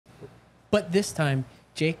But this time,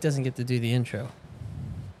 Jake doesn't get to do the intro.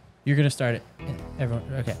 You're gonna start it. Everyone,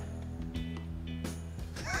 okay.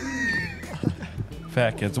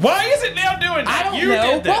 Fat kids. Why is it now doing that? I don't you know.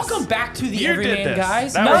 Did this. Welcome back to the You did Everyman this.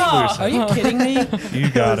 Guys. That No, was are you kidding me? You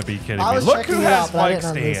gotta be kidding I me. was Look checking who it has out, but I mic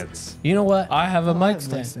didn't know stands. You know what? I have a Oh, mic nice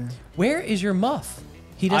stand. stand. Where is your muff?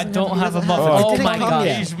 He I doesn't don't have a doesn't muffin. have it. It Oh didn't my come God.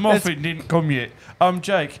 yet. His muffin didn't come yet.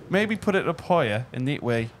 Jake, maybe put it up higher in that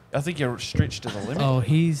way. I think you're stretched to the limit. Oh,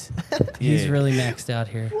 he's Yeah. really maxed out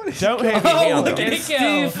here. Don't have me Oh, now. look though. at Steve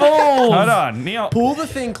go. Foles. Hold on, Neil. Pull the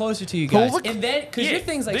thing closer to you Pull guys, the- and then because Yeah, your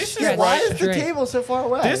thing's like this is stretched Why is the straight. table so far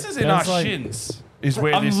away? This is in our That's like- shins. Is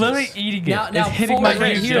where I'm this literally is. eating it. Now- it's now hitting fold my it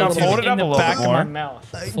right ear here a little bit. Fold it in up the a little back bit of my more.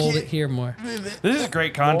 mouth. Fold it here more. This is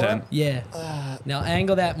great content. Yeah. Now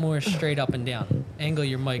angle that more straight up and down. Angle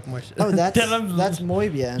your mic more. Oh, Then I'm- that's muy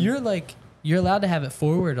bien. You're allowed to have it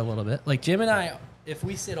forward a little bit. Like Jim and I, if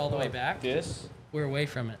we sit all the way back, This? we're away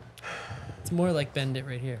from it. It's more like bend it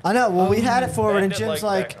right here. I know. Well, we had it forward, Bend and it Jim's like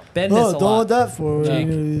like, Beckham. Bend this "Oh, a don't lot. want that forward."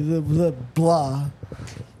 Jake. Blah.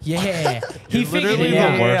 Yeah. He figured Literally it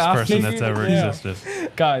out. the worst I person figured that's ever it out.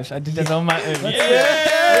 existed. Guys, I didn't know my.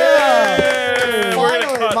 Yeah! We're gonna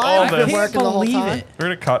Finally, cut mine all has been this. can't working the whole believe time. it. We're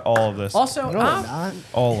gonna cut all of this. Also, No, we're not.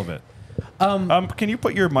 All of it. Can you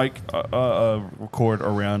put your mic cord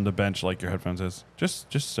around the bench like your headphones is?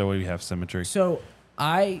 Just so we have symmetry. so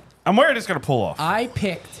I I'm worried it's gonna pull off.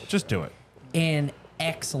 picked Just do it. an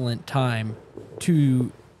excellent time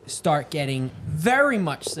to start getting very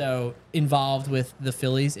much so involved with the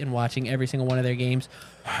Phillies and watching every single one of their games.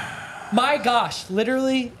 My gosh,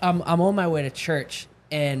 literally, I'm on my way to church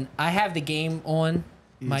and I have the game on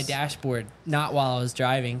my dashboard, not while I was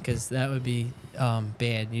driving because that would be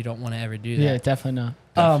bad. You don't want to ever do that. Yeah, definitely not.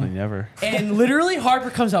 Definitely never. And literally Harper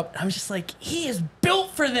comes up. I'm just like, he is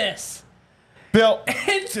built for this. Bill.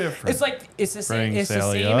 It's Different. like it's the same. Bring It's the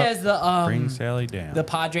Sally same up, as Bring Sally down. the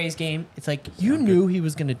Padres game. It's like you knew he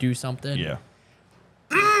was gonna do something. yeah.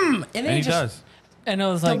 and then And he just does. And it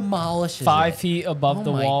was like demolishes 5 it. feet above Oh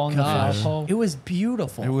the my wall in the foul gosh. pole. It was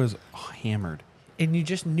beautiful. It was hammered. and you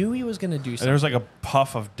just knew he was gonna do And something. there was like a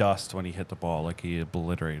puff of dust when he hit the ball, like he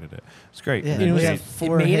obliterated it. It's great. Yeah, And It then was we he- had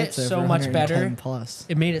 4 made it hits so over much better. 110 plus.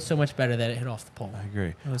 It made it so much better that it hit off the pole. I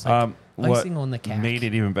agree. It was like what icing on the cake. made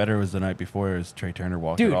it even better was the night before. It was Trey Turner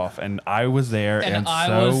walked Dude. it off, and I was there, And and I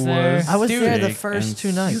so was there. I was Dude, there the Jake, first and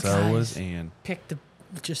 2 nights. So guys was Ian. Picked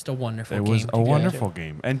just a wonderful It game. was to a go to. wonderful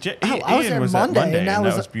game, and I was Ian there was Monday, at Monday, and that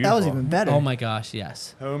was beautiful. even better. Oh my gosh,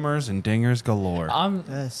 yes. Homers and dingers galore. I'm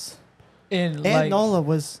Yes. in And like. Nola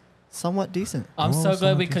was somewhat decent. I'm Oh, so glad we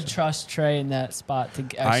someone could decent. trust Trey in that spot to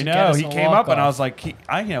actually I get know us he a came up, and I walk-off. was like,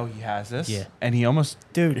 I know he has this, Yeah. and he almost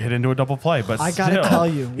Dude, hit into a double play. But I gotta still, tell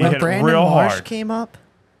you, he when hit Brandon real Marsh hard. came up,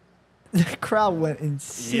 the crowd went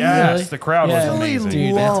insane. Yes, Really? the crowd Yeah. was Really amazing.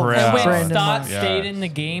 Dude, love And crowd. when Brandon Stott Marsh. Yeah. stayed in the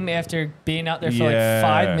game after being out there for Yeah.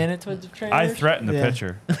 like 5 minutes with the trainers. I threatened the Yeah.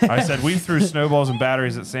 pitcher. I said, "We threw snowballs and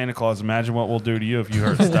batteries at Santa Claus. Imagine what we'll do to you if you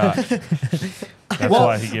hurt Stott." That's Well,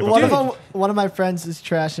 why he gave one up. one of my friends is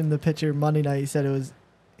trashing the pitcher Monday night. He said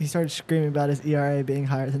he started screaming about his ERA being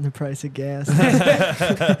higher than the price of gas.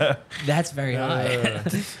 That's very high.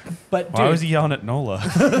 But Why dude, was he yelling at Nola?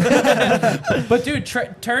 but dude,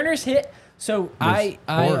 Turner's hit. So I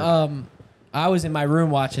was in my room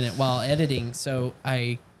watching it while editing. So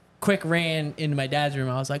I quick ran into my dad's room.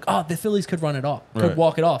 I was like, oh, the Phillies could run it off, could Right.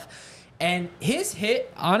 walk it off. And his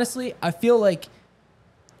hit, honestly, I feel like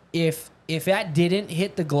if that didn't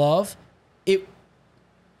hit the glove,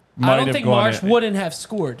 I don't think Marsh wouldn't have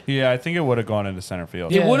scored. Yeah, I think it would have gone into center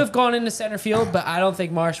field. Yeah. It would have gone into center field, but I don't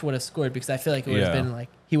think Marsh would have scored because I feel like it would have Yeah. been like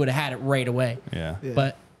he would have had it right away. Yeah, Yeah.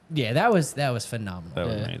 But yeah, that was phenomenal. that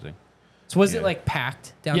was Yeah. amazing. So was Yeah. it like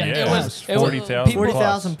packed down Yeah, there? it was- it was- 40,000 people-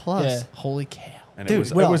 40,000 plus. Yeah. Holy cow. And Dude, it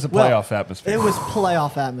was well, a well, playoff atmosphere. It was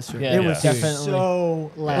playoff atmosphere. Yeah, it was definitely.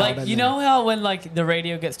 so loud. Like, in you there. know how when like the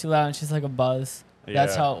radio gets too loud and it's just like a buzz?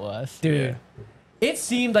 That's Yeah. how it was. Dude. It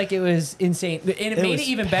seemed like it was insane, and it made was it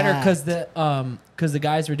even better because the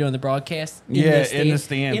guys were doing the broadcast. In the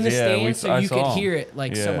stands, so I you saw. could hear it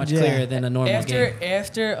like so Yeah. much Yeah. clearer than a normal After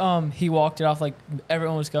game. he walked it off, like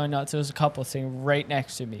everyone was going nuts. There was a couple sitting right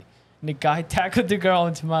next to me. And the guy tackled the girl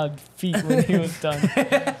into my feet when he was done.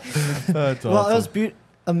 That's Well, it was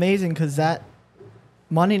amazing because that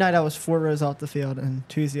Monday night I was 4 rows off the field, and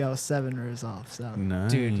Tuesday I was 7 rows off. So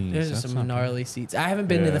nice. Dude, there's That's some not bad. gnarly seats. I haven't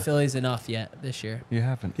been to Yeah. the Phillies enough yet this year, You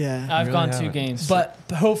haven't. yeah, I've really gone 2 haven't. games. but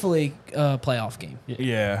hopefully playoff game.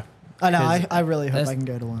 Yeah. I know. 'Cause I really hope that's- I can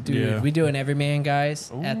go to one. Dude, Yeah. we doing everyman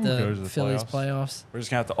guys at Ooh, the goes to the Phillies playoffs. playoffs. We're just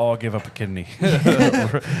gonna have to all give up a kidney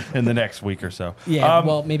in the next week or so. Yeah,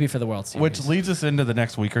 well, maybe for the World Series. Which leads us into the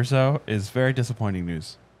next week or so is very disappointing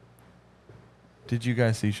news. Did you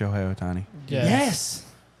guys see Shohei Ohtani? Yes.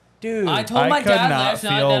 Dude. I told I my could dad not last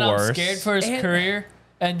night feel that I'm worse. scared for his And- career,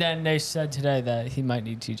 and then they said today that he might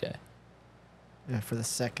need TJ. Yeah, for the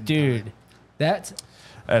second Dude. time. That's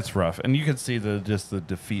That's rough, and you could see the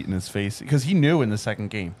defeat in his face because he knew in the second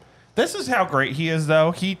game. This is how great he is,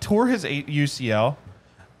 though. He tore his UCL.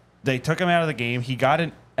 They took him out of the game. He got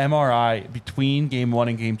an MRI between game 1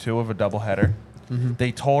 and game 2 of a doubleheader.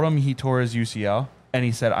 They told him he tore his UCL, and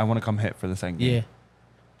he said, "I want to come hit for the second game." yeah.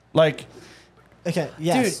 Like, Okay,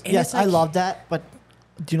 yes, Dude, and yes, it's I like- love that. But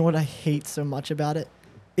do you know what I hate so much about it?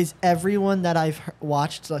 Is everyone that I've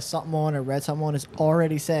watched something on or read something on is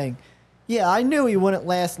already saying, "Yeah, I knew he wouldn't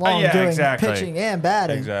last long yeah, doing exactly. pitching and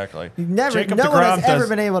batting." exactly. Never, Jacob no one has deGrom ever does-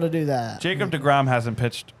 been able to do that. Jacob deGrom hasn't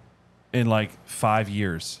pitched in like 5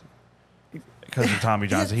 years because of Tommy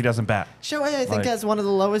Johnson. He doesn't bat. Shohei, I think, Like- has one of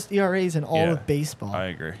the lowest ERAs in all Yeah, of baseball. I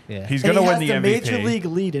agree. Yeah. He's And gonna he win has the the MVP. major league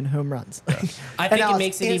lead in home runs. I And think now it it's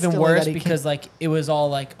makes it even instantly worse that he because like it was all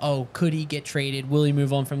like, oh, could he get traded? Will he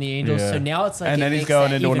move on from the Angels? Yeah. So now it's like, and it then he's makes going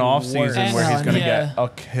that into an even off season worse. where he's going to Yeah. get a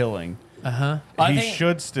killing. Uh-huh. I He think-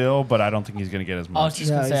 should still, but I don't think he's going to get as I was much.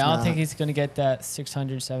 just No, gonna say, he's I don't not. think he's gonna get that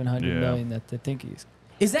 600, 700 Yeah. million that they think he's.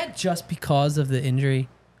 Is that just because of the injury?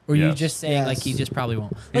 Or are you Yes. just saying like he Yes. just probably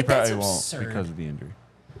won't? He Like that's probably won't absurd. because of the injury.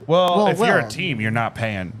 Well, Well, if you're a well. team, you're not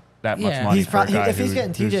paying that much Yeah. money He's for a probably, guy if he's who-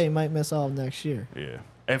 getting who's- TJ, he might miss all of next year. Yeah.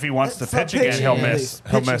 If he wants to It's not pitch again, pitching he'll at miss. least.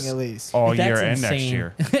 He'll Pitching miss at least. all Like, that's year and next insane.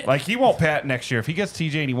 year. Like he won't bat next year. If he gets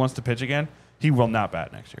TJ and he wants to pitch again, he will not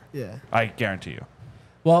bat next year. Yeah. I guarantee you,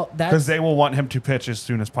 Well, because that's they will want him to pitch as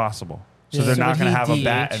soon as possible. So Yeah. they're So not would going to he have a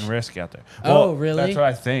bat DH? and risk out there. Oh, really? That's what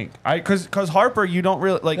I think. Because Harper, you don't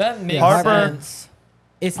really like That makes Harper. sense.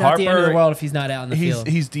 it's not the end of Harper- the world if he's not out in the field.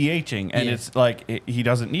 He's DHing, and Yeah. it's like he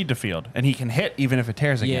doesn't need to field, and he can hit even if it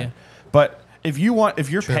tears again. Yeah. But if you're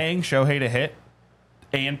True. paying Shohei to hit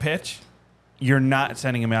and pitch, you're not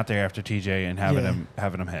sending him out there after TJ and having Yeah.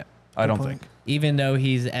 him hit. I don't point. think. Even though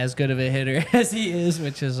he's as good of a hitter as he is,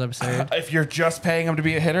 which is absurd. If you're just paying him to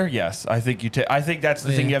be a hitter, yes, I think you. I think that's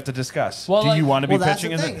the thing Yeah. you have to discuss. Well, Do like- you want to be Well, that's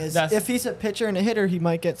pitching? the in thing. Is That's- if he's a pitcher and a hitter, he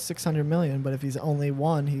might get 600 million. But if he's only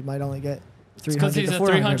one, he might only get 300 Because he's to a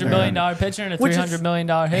 400 $300 million pitcher and a Which is- $300 million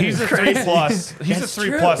hitter. He's a 3+. He's a That's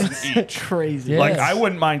 3+ in each. Crazy. Yeah. Like Yes. I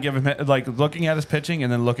wouldn't mind giving him like looking at his pitching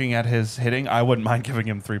and then looking at his hitting. I wouldn't mind giving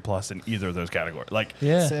him 3+ in either of those categories.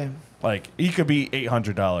 yeah. Same. Like he could be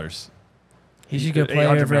 $800. He should go play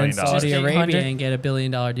 $800 over in million. Saudi Just Arabia 800? and get $1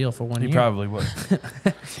 billion deal for 1 He year. probably would.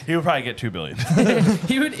 He would probably get $2 billion.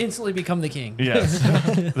 He would instantly become the king. Yes,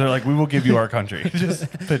 they're like, we will give you our country. Just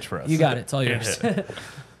pitch for us. You got it. It's all And yours. hit.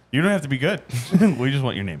 You don't have to be good. We just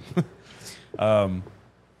want your name.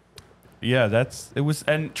 Yeah, it was.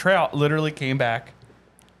 And Trout literally came back,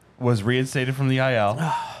 was reinstated from the IL,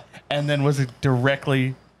 and then was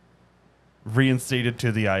directly reinstated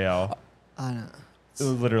to the IL. I know. It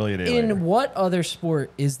was literally a day later. In what other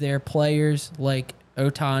sport is there players like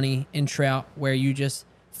Ohtani and Trout where you just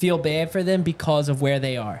feel bad for them because of where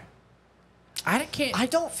they are? I can't. I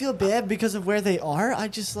don't feel bad because of where they are. I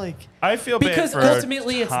just like. I feel Because bad for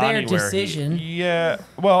ultimately it's their Ohtani where decision. yeah.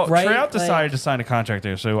 Well, Right? Trout decided Like- to sign a contract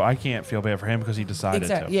there, so I can't feel bad for him because he decided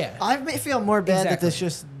Exactly. to. Yeah. I may feel more bad that this Exactly.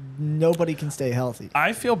 just nobody can stay healthy.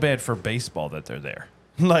 I feel bad for baseball that they're there.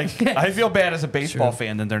 Like, I feel bad as a baseball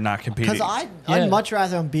fan that they're not competing. Because Yeah. I'd much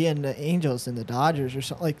rather them be in the Angels than the Dodgers or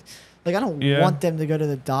something. Like I don't Yeah. want them to go to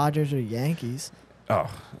the Dodgers or Yankees.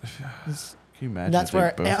 Oh, It's- can you imagine? And that's if they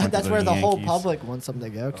where both went to that's where the whole Yankees? public wants them to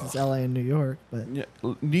go because LA and New York. But Yeah,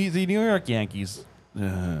 the New York Yankees.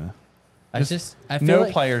 I feel no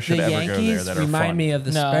like player should the ever go there Yankees that are remind fun. me of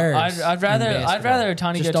the No, Spurs. I'd rather in basketball.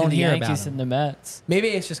 Ohtani Just go to don't the hear about Yankees him. than the Mets. Maybe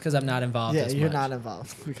it's just because I'm not involved. yeah, as you're much. not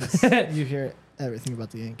involved because you hear everything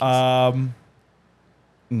about the Yankees.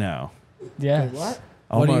 No. Yeah. Wait, what?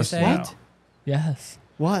 What do you Almost say? no. What? Yes.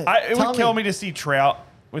 What? It Tell would kill me to see Trout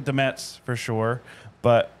with the Mets for sure,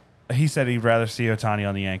 but he said he'd rather see Ohtani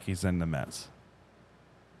on the Yankees than the Mets.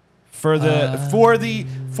 For the I Phillies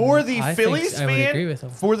think I would fan, agree with him.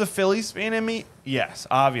 for the Phillies fan in me, yes,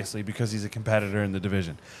 obviously because he's a competitor in the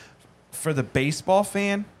division. For the baseball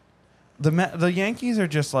fan, the Yankees are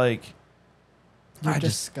just like You're I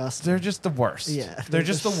just- disgusting. they're just the worst. Yeah, they're they're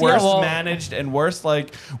just the just- worst Yeah, well- managed and worst.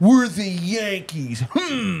 Like we're the Yankees,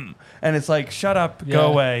 and it's like shut up, Yeah. go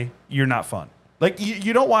away. You're not fun. Like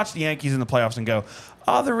you don't watch the Yankees in the playoffs and go,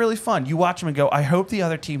 oh, they're really fun. You watch them and go, I hope the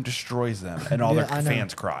other team destroys them, and all Yeah, their I know.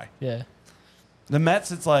 fans cry. Yeah. The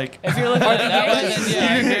Mets, it's like If you're looking at it that way, then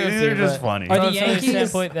yeah, I agree with they're you, just but funny. Are the from a Phillies Yankees-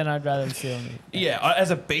 standpoint, then I'd rather see them. Yeah, as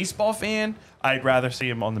a baseball fan, I'd rather see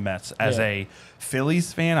him on the Mets. As Yeah. a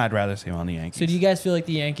Phillies fan, I'd rather see him on the Yankees. So do you guys feel like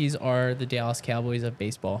the Yankees are the Dallas Cowboys of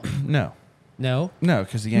baseball? No. No,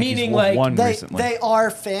 because the Yankees Meaning, won like, one They recently. they are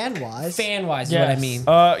fan wise. Fan wise, is what I Yes. mean.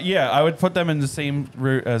 Yeah, I would put them in the same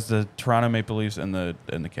route as the Toronto Maple Leafs and the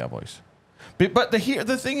Cowboys. But the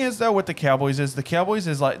thing is though with the Cowboys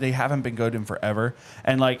is like they haven't been good in forever,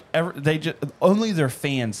 and like they just only their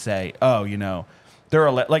fans say, oh,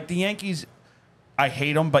 they're like the Yankees. I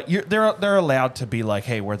hate them, but they're allowed to be like,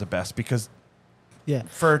 hey, we're the best because Yeah.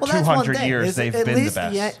 for Well, that's one 200 thing, years is they've at been the least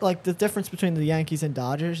best. like the difference between the Yankees and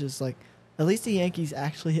Dodgers is like at least the Yankees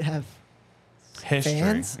actually have History,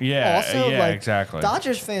 fans. yeah, Also, yeah, like, exactly.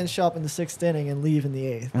 Dodgers fans show up in the 6th inning and leave in the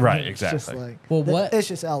 8th. Right, It's just exactly. like, Well, what- It's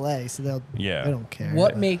just LA, so they don't care.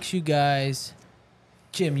 What makes you guys,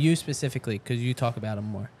 Jim, you specifically, because you talk about him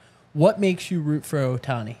more, what makes you root for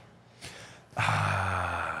Ohtani?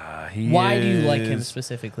 Why do you like him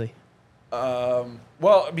specifically?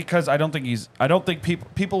 Well, because I don't think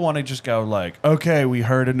people want to just go like, okay, we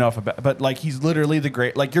heard enough about, but like he's literally the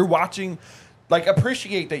great. Like you're watching, like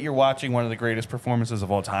appreciate that you're watching one of the greatest performances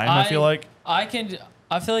of all time. I feel like I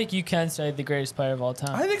feel like you can say the greatest player of all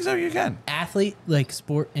time. I think so. You can. Athlete, like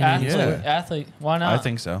sport, and Athlete, Yeah. athlete. Why not? I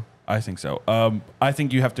think so. I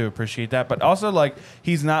think you have to appreciate that, but also like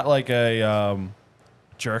he's not like a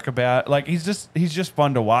jerk about. Like he's just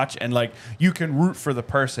fun to watch, and like you can root for the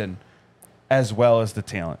person as well as the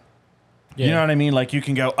talent. You know what I mean? Like you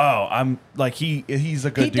can go, oh, I'm like he's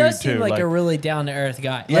a good he dude does too. seem like a really down to earth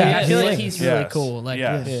guy. Like, Yeah, I feel he like is. he's really Yes. cool. Like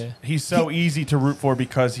Yes. Yeah. He's so easy to root for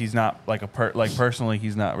because he's not like personally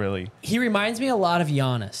he's not really. he reminds me a lot of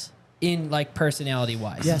Giannis in like personality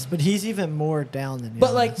wise. Yes, but he's even more down than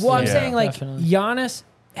But like, Giannis. well, I'm Yeah. saying like Definitely. Giannis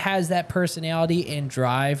has that personality and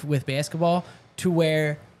drive with basketball to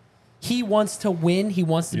where he wants to win, he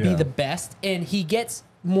wants to be Yeah. the best, and he gets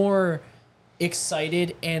more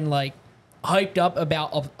excited and like hyped up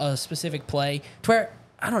about a specific play. To where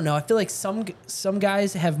I don't know, I feel like some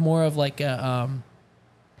guys have more of like a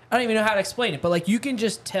I don't even know how to explain it, but like you can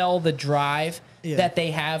just tell the drive Yeah. that they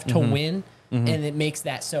have to win. And it makes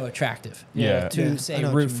that so attractive. Yeah. To Yeah, I say know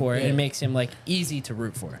what root you for it. mean. It makes him like easy to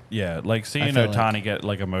root for. Yeah, like seeing feel Ohtani get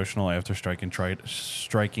like emotional after striking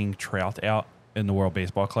Trout out in the World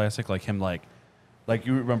Baseball Classic, like him like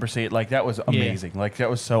you remember seeing it, like that was amazing. Like that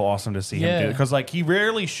was so awesome to see him do Yeah. it because like he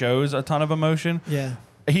rarely shows a ton of emotion. yeah.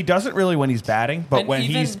 He doesn't really when he's batting, but And when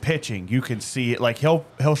even- he's pitching, you can see it. Like he'll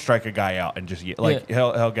strike a guy out and just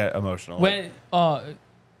he'll get emotional. when a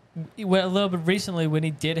little bit recently when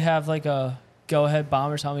he did have like a go ahead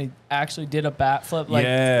bomb or something, he actually did a bat flip. Like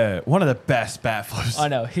yeah, one of the best bat flips. I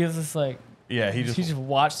know he was just like Yeah, he he just just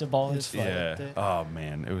watched the ball and Just just like, yeah. it. Oh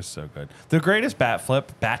man, it was so good. The greatest bat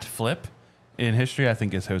flip in history, I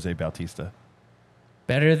think, is Jose Bautista.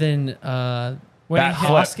 Better than when Bat he flip.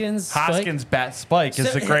 hit, Hoskins. spike? Hoskins bat spike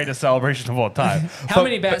is So- the greatest celebration of all time. How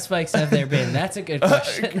many bat spikes have there been? That's a good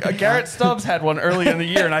question. Garrett Stubbs had one early in the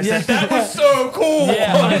year, and I said that was so cool.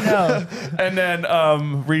 yeah, I know. And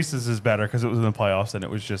then Reese's is better because it was in the playoffs, and it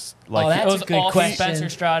was just like Oh, It That's was a good also question. Spencer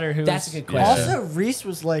Strider who That's was, a good question. Yeah. Also, Reese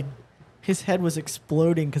was like, his head was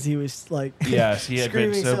exploding because he was like, yes, he had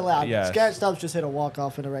been screaming so loud. Yes. Garrett Stubbs just hit a walk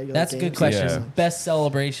off in a regular That's a game. good question. Yeah. Best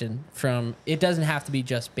celebration from. It doesn't have to be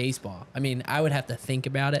just baseball. I mean, I would have to think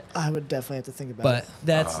about it, I would definitely have to think about but it.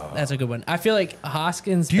 that's a good one. I feel like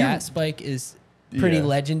Hoskins' Do you- bat spike is pretty Yeah.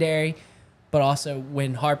 legendary, but also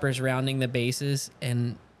when Harper's rounding the bases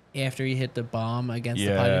and after he hit the bomb against the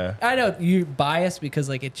Yeah. Padres. I know you're biased because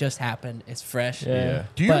like it just happened. It's fresh. Yeah. Yeah.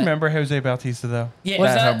 Do you But- remember Jose Bautista though? Yeah. Was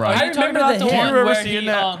That that, home run. are I you talking remember about the the hit. one Do you remember where seeing he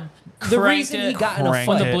that? The cranked reason he it got in a Cranked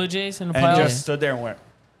on fight. the it. Blue Jays in the And playoffs? just stood there and went.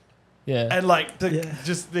 yeah. And like Yeah.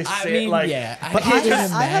 just this I mean, like yeah. But I I, can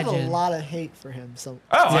I have a imagine. lot of hate for him. So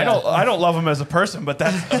Oh, Yeah. I don't love him as a person, but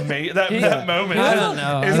that's amazing. That moment I is, don't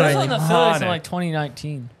know. is He was Right. on the Phillies in iconic. like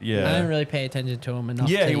 2019. Yeah. I didn't really pay attention to him enough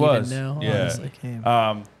Yeah, to he even was. know, Yeah. honestly.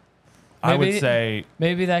 I would Maybe- say,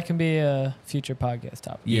 Maybe that can be a future podcast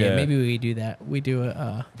topic. Yeah, Yeah. maybe we do that. We do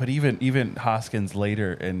a but even Hoskins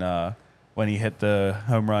later in when he hit the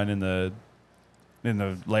home run in the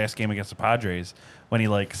last game against the Padres, when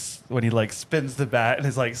he spins the bat and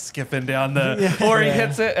is like skipping down the, or he Yeah.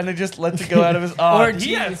 hits it and it just lets it go out of his. Oh, or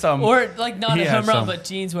he had jeans, some. or like not he a had home run, some. but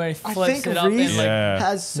jeans where he I flips think it up and Reese like Yeah.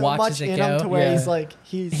 has so Watches much it in go. him to where Yeah. he's like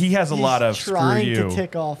He has a he's lot of screw trying you. to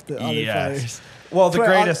tick off the other Yes. players. Well, the Where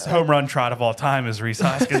greatest I- home run trot of all time is Reese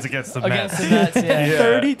Hoskins against the against Mets. the Mets. Yeah. Yeah.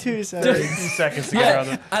 32 seconds. 30 seconds to get around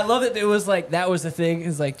yeah, the. I love it. It was like that was the thing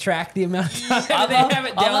is like track the amount of time I they love, have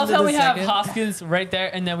it I down love to how the we second. have Hoskins right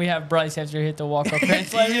there, and then we have Bryce after he hit the walk-off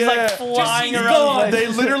translator. He's like flying Just around. gone. They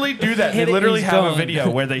literally do that. They Hit it, literally he's have a gone. video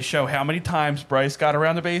where they show how many times Bryce got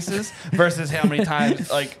around the bases versus how many times.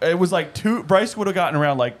 Like it was like two. Bryce would have gotten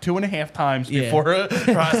around like 2.5 times Yeah. before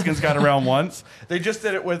Hoskins got around once. They just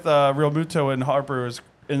did it with Real Muto and Harper was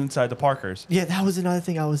inside the Parkers. Yeah, that was another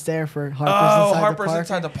thing I was there for. Harper's Oh, inside Harper's the Parker.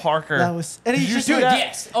 inside the Parker. That was, and he Did you just do like, that?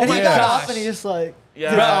 Yes. Oh and my he got gosh. off and he just like,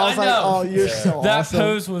 Yeah. yeah, I was Bro, I like, know. oh, you're Yeah. so That awesome.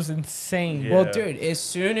 pose was insane. Yeah. Well, dude, as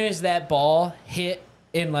soon as that ball hit,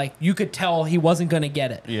 and like you could tell he wasn't gonna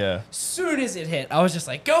get it. Yeah. Soon as it hit, I was just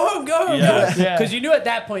like, "Go home, go home, Yeah. go home!" Yeah. Because you knew at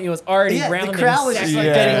that point he was already Yeah, rounding. the crowd was just like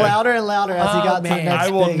Yeah. getting louder and louder as he Oh, got to the man. next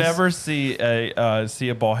I will base. never see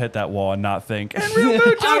a ball hit that wall and not think. And Real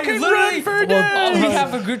Muto I can literally, run for well, days. we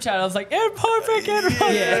have a group chat. I was like, "And perfect, and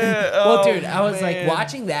perfect." Yeah. Oh, Well, dude, I was like man.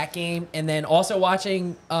 watching that game, and then also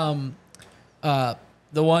watching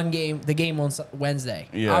the game on Wednesday.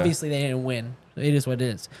 Yeah. Obviously, they didn't win. It is what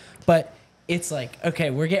it is. But it's like, okay,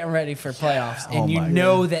 we're getting ready for playoffs, Oh and you my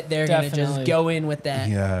know that they're gonna Definitely. just go in with that.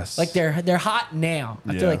 Yes. Like they're hot now.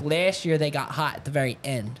 I Yeah. feel like last year they got hot at the very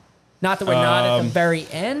end. Not that we're not at the very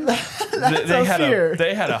end.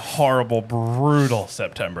 they had a horrible, brutal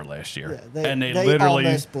September last year, Yeah, and they literally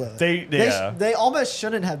almost blew it. yeah. They almost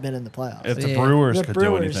shouldn't have been in the playoffs. If the Yeah. Brewers The could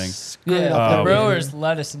Brewers do anything, screwed Yeah, up the that Brewers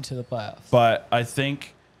led us into the playoffs. but I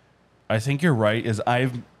think you're right. Is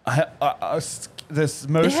this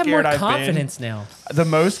They most have more scared I've confidence now. been. The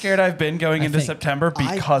most scared I've been going I into think. September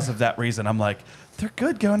because of that reason. I'm like, they're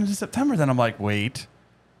good going into September. Then I'm like, wait.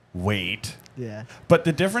 Yeah. But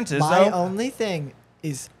the difference is My though. only thing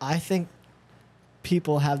is I think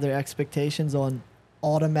people have their expectations on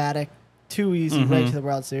automatic, too easy right to the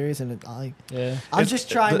World Series, and I'm Yeah. It's-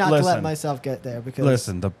 just trying not to listen. let myself get there because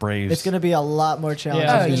Listen, the Braves. it's going to be a lot more challenging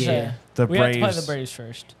Yeah, I was Oh, gonna this yeah. year. The we have to play Braves. the Braves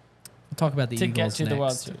first We'll talk about the to Eagles get to the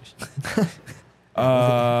World next. Series.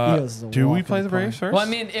 Eagles is a Do walk we in play the the Braves park. first? Well, I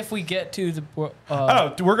mean, if we get to the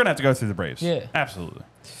Oh, we're gonna have to go through the Braves. Yeah. absolutely.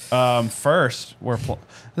 First,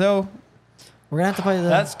 though We're going to have to play the.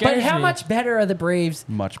 that scares But how me much better are the Braves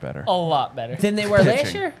much better. a lot better. than they were last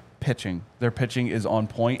Pitching. year? Pitching, their pitching is on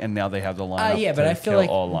point, and now they have the lineup. Yeah, but to I feel kill like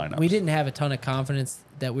all lineups. we didn't have a ton of confidence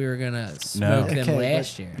that we were gonna smoke them Okay,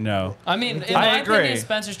 last year. No, I mean, in I my agree. opinion,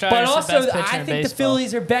 Spencer Strider But is the also, best pitcher I in think the baseball.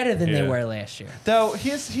 Phillies are better than they Yeah. were last year. though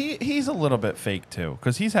he's a little bit fake too,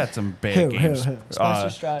 because he's had some bad Who? games. Spencer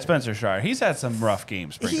Strider. Spencer Strider. He's had some rough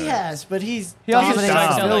games. He sprinkled in. has, but he's He also dominates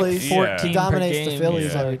strikes the out like Phillies. 14 Yeah. Dominates per the game.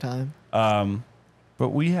 Phillies Yeah. every time. But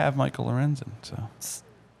we have Michael Lorenzen, so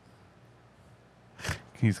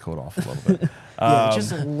he's cooled off a little bit. Yeah,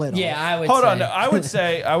 just a little. Yeah, I would. Hold say.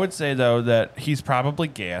 on. I would say though that he's probably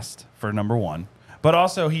gassed for number one, but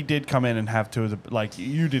also he did come in and have two of the like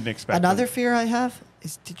you didn't expect. Another him. fear I have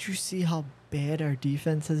is, did you see how bad our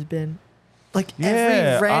defense has been? Like Yeah,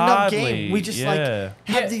 every random oddly, game, we just yeah. like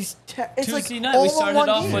have Yeah. these. It's like Tuesday night, all we in started one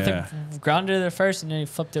off game. with Yeah. a grounder to the first, and then he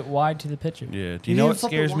flipped it wide to the pitcher. Yeah. Do you He know didn't what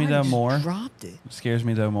flip it scares me wide, though he just more? Dropped it. Scares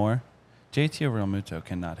me though more. JT Realmuto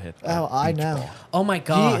cannot hit. Oh, I beach know. ball. Oh my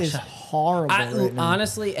gosh. He is horrible right now.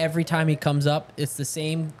 Honestly, every time he comes up, it's the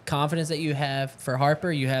same confidence that you have for Harper.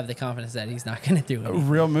 You have the confidence that he's not going to do it.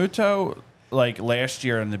 Realmuto, like last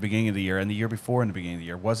year in the beginning of the year and the year before in the beginning of the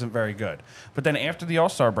year, wasn't very good. But then after the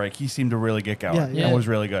All-Star break, he seemed to really get going. Yeah, And yeah. was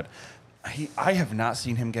really good. I have not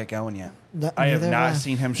seen him get going yet. No, I have neither not have I.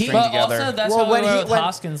 seen him He- string But together. also, that's Well, how when we were he- with when-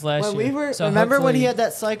 Hoskins last When year. we were, So remember when he hopefully- had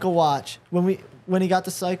that cycle watch when he got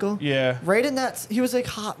the cycle? yeah. Right in that, he was like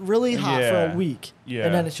hot, really hot for Yeah. a week. Yeah.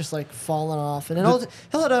 And then it's just like falling off. And then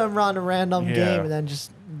he'll let him run a random Yeah. game and then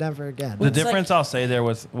just never again. The It's like- difference I'll say there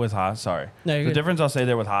with sorry. No, you're the good. difference I'll say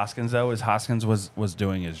there with Hoskins though is Hoskins was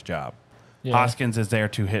doing his job. Yeah. Hoskins is there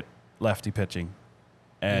to hit lefty pitching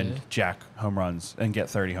and Yeah. jack home runs and get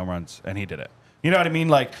 30 home runs, and he did it. You know what I mean?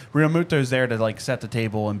 Like Realmuto's there to like set the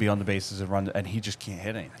table and be on the bases and run, and he just can't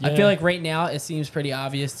hit anything. I Yeah. feel like right now it seems pretty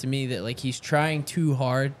obvious to me that like he's trying too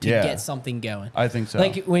hard to Yeah. get something going. I think so.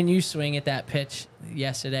 Like when you swing at that pitch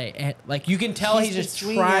yesterday, and like you can tell he's just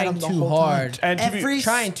swinging at trying him the too whole time. hard. And to be-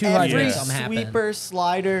 trying too hard to every make something happen. sweeper,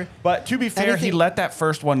 slider. But to be fair, he Anything- let that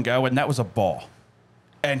first one go, and that was a ball,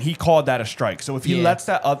 and he called that a strike. So if he Yeah. lets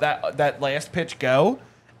that last pitch go,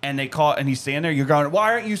 and they call and he's standing there, you're going,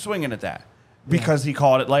 why aren't you swinging at that? Because he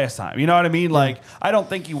called it last time. You know what I mean? Like I don't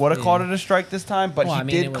think he would have Yeah. called it a strike this time, but Well, he I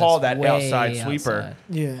mean, did it call was that way outside sweeper outside.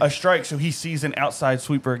 Yeah. a strike. So he sees an outside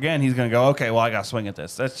sweeper again. He's gonna go, okay, well I got to swing at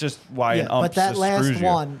this. That's just why Yeah, an ump but that just last screws you.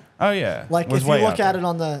 one, Oh yeah, like was if you way look out at there. it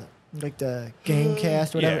on the game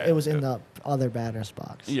cast, whatever, Yeah. it was in the other batter's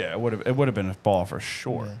box. Yeah, it would have been a ball for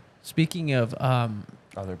sure. Yeah. Speaking of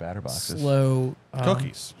Other batter boxes. slow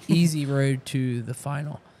Cookies. easy road to the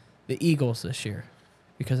final, the Eagles this year.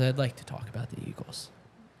 because I'd like to talk about the Eagles.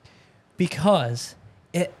 Because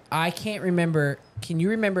I can't remember. Can you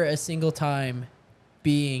remember a single time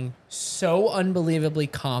being so unbelievably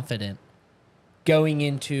confident going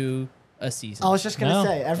into a season? I was just gonna No.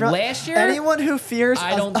 say, everyone, Last year, anyone who fears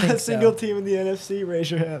I don't a think single so. team in the NFC,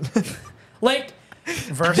 raise your hand. like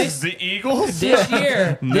Versus the Eagles? this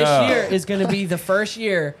year, No. this year is going to be the first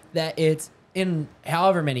year that it's in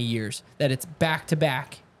however many years that it's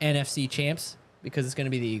back-to-back NFC champs, because it's going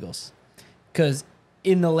to be the Eagles. Because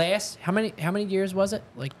in the last how many years was it?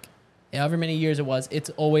 Like however many years it was, it's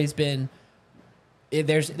always been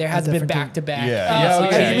there hasn't been different team. back-to-back. Yeah. Oh,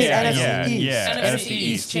 NFC you mean champs. NFC East. NFC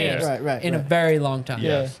East champs Right, in a right. very long time.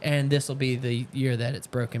 Yeah. And this will be the year that it's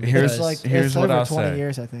broken Here's because here's it's what over I'll 20 say.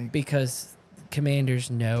 years, I think. because Commanders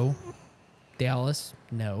no, Dallas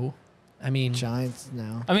no. I mean Giants,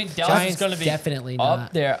 no. I mean, Dallas Giants is going to be definitely up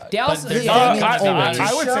not. there. Dallas- but they're yeah, not I mean, gonna be always.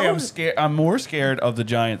 I would say I'm Shown- scared. I'm more scared of the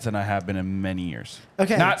Giants than I have been in many years.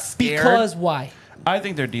 Okay. Not scared. Because why? I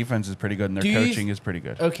think their defense is pretty good and their Do you- coaching is pretty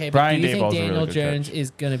good. Okay, but Brian do you think Daboll's a Daniel really good Jones coach.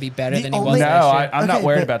 is going to be better The than he only- was No, last year? I'm not Okay,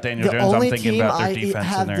 worried but about Daniel the Jones. I'm only thinking team about their I defense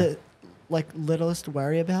have in there. the littlest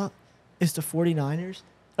worry about is the 49ers.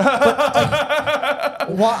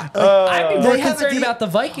 Why? I'd be more they have a concerned de- about the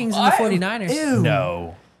Vikings and the 49ers. Ew.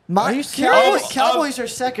 No. My Are you serious? Cowboys are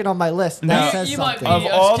second on my list. No. That says You might something. be-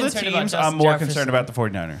 Of I was all the concerned about teams, Justin I'm more Jefferson. concerned about the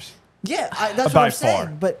 49ers. Yeah, that's By what I'm saying. far.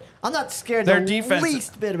 But I'm not scared Their the defense-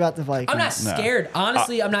 least bit about the Vikings. I'm not No. scared.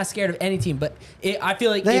 Honestly, I'm not scared of any team. But I feel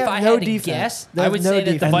like They if have I no had to defense. guess, They I have would no say that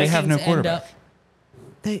the defense. And they Vikings have no end quarterback. up.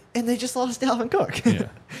 They just lost Dalvin Cook. Yeah.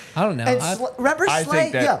 I don't know. And I- remember I Slay?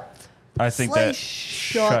 think that- Yeah. I think Slay that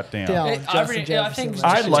shut down. I Justin Jefferson think last I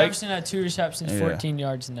year. Justin like- Jefferson had 2 receptions, Yeah. 14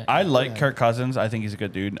 yards in it. I like Yeah. Kirk Cousins. I think he's a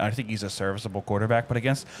good dude. I think he's a serviceable quarterback. But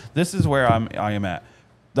against this is where I am at.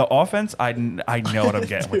 The offense, I know what I'm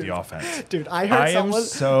getting with the offense. Dude, I heard I am someone.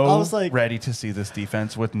 so I was like, ready to see this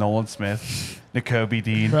defense with Nolan Smith, N'Kobe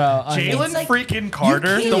Dean, Bro, I mean- Jalen It's like, freaking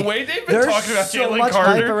Carter. can't- The way they've been there's talking about so Jalen much hype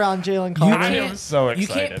Carter. around Jalen You Carter. I am can't- so You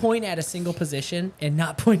excited. can't point at a single position and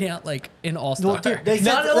not point out like an all-star. Well, dude, they said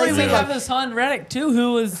Not that- only they we said, have like, Hassan Reddick too,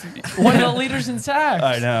 who was one of the leaders in sacks.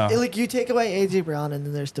 I know. like you take away AJ Brown and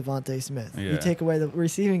then there's Devontae Smith. Yeah. You take away the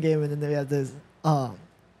receiving game and then they have this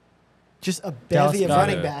just a Dallas bevy of Goedert.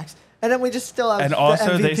 running backs. And then we just still have And the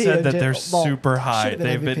also, they MVP said of that Ja- they're well, super high. should've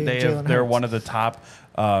been MVP Jalen They're Hurts. one of the top.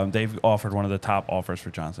 They've offered one of the top offers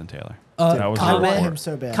for Jonathan Taylor. Uh, that was I the want comment- him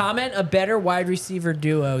so bad. Comment a better wide receiver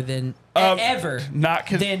duo than ever Not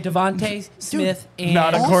 'cause- than Devontae Smith and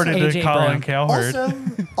Not according to AJ Colin Brown. Cowherd.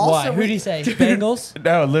 Also, Why? Who do you say? Bengals?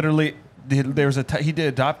 No, literally, there was he did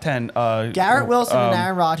a top 10. Garrett Wilson and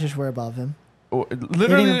Aaron Rodgers were above him.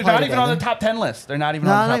 Literally, even they're play not even on the together. top 10 list. They're not even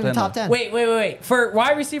No, on not the even top top 10. 10. Wait. For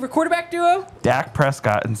wide receiver quarterback duo? Dak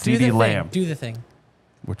Prescott and Do the CeeDee thing. Lamb. Do the thing.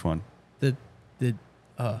 Which one? The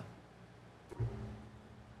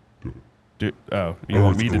You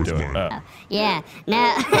want me to do it? Oh. Yeah.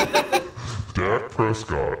 Now, Dak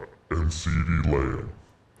Prescott and CeeDee Lamb.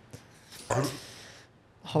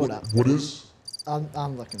 Hold up. What is?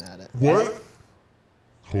 I'm looking at it. What?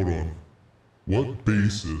 Hold on. What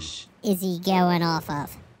basis? is he going off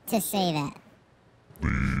of to say that?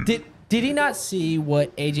 Did he not see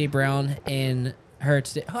what AJ Brown and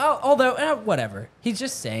Hurts did? Oh, although whatever, he's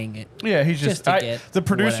just saying it. Yeah, he's Just just. to get The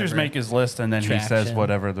producers whatever make his list, and then he says traction.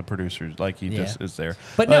 whatever the producers like. He Yeah. just is there.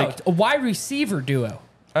 But Like, no, a wide receiver duo,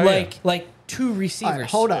 Oh, like two receivers. All right,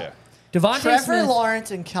 hold up. Devontae Trevor Smith.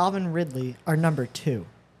 Lawrence and Calvin Ridley are number 2.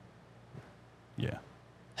 Yeah.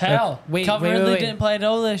 Hell, Wait, Calvin wait, Ridley wait. didn't play at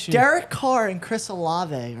all this year. Derek Carr and Chris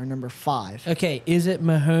Olave are number 5. Okay, is it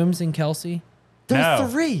Mahomes and Kelsey? They're No.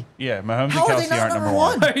 3. Yeah, Mahomes How and are they Kelsey not aren't number number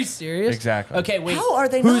one. one? Are you serious? Exactly. Okay, wait. How are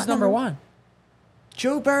they Who's not number number- one?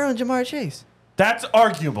 Joe Burrow and Jamar Chase. That's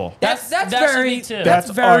arguable. That's that should very be two. that's That's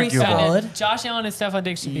very arguable. solid. And Josh Allen and Stephon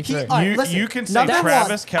Diggs should be He- three. all right, listen, You can say number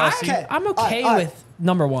Travis one, Kelsey. okay. I'm okay All right. with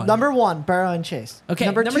number one. Number 1, Burrow and Chase. okay,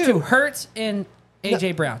 Number 2, Hurts and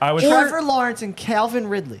AJ Brown. I would. Trevor Lawrence and Calvin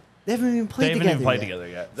Ridley. They haven't even They played haven't together even played yet. together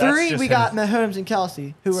yet. That's 3, just we him. got Mahomes and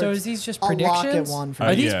Kelsey, who So are is these just a lock at predictions? 1 for Are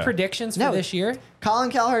me. these yeah. predictions for No. this year?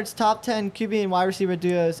 Colin Cowherd's top 10 QB and wide receiver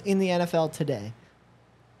duos in the NFL today.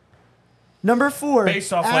 Number 4,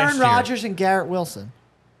 Based off last Aaron year. Rodgers and Garrett Wilson.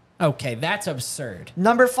 Okay, that's absurd.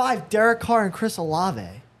 Number 5, Derek Carr and Chris Olave.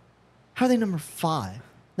 How are they number 5?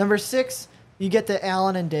 Number 6, you get the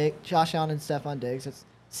Allen and Josh Allen and Stephon Diggs. That's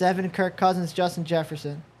 7, Kirk Cousins, Justin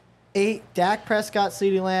Jefferson. 8, Dak Prescott,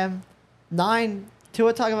 CeeDee Lamb. 9,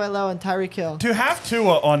 Tua Tagovailoa and Tyreek Hill. To have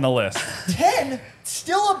Tua on the list. 10,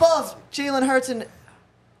 still above Jalen Hurts and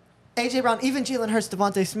AJ Brown, even Jalen Hurts,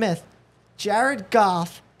 Devontae Smith, Jared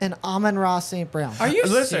Goff, and Amon-Ra St. Brown. Are you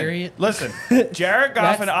Listen, serious? listen. Jared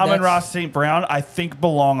Goff and Amon that's- Ross St. Brown, I think,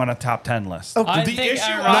 belong on a top 10 list. Okay. I The think issue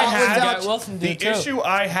Aaron I Rodgers had, and Garrett Wilson the do too. issue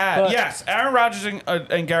I had, But- yes, Aaron Rodgers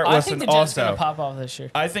and Garrett I Wilson think the Jets are also. gonna pop off this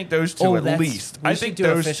year. I think those two Oh, at that's- least. we I should think do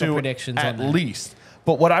those official two predictions at on that. least.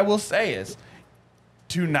 But what I will say is,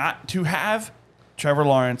 to have Trevor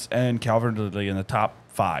Lawrence and Calvin Ridley in the top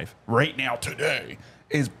 5 right now today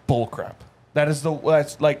is bullcrap.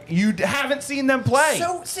 That's like you haven't seen them play.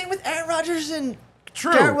 So same with Aaron Rodgers and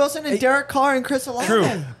True. Garrett Wilson and Derek Carr and Chris Olave.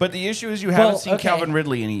 True, but the issue is you haven't seen okay. Calvin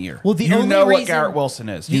Ridley in a year. Well, the you only know what reason- Garrett Wilson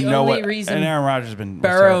is. the You know only what, reason and Aaron Rodgers has been was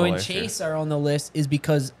Burrow terrible and last year. Chase are on the list is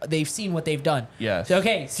because they've seen what they've done. Yes. So,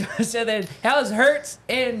 okay. So then, how's Hurts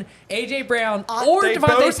and AJ Brown I- or they Devontae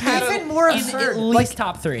both had Smith Even more in absurd. at least like,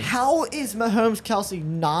 top 3? How is Mahomes Kelsey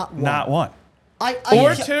not one? Not one. I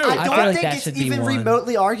Or ca- two. I I don't feel like think that it's should be even one.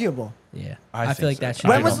 remotely arguable. Yeah, I I, think feel like so. that should. I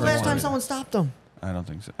When be was the don't last think time so. someone stopped them? I don't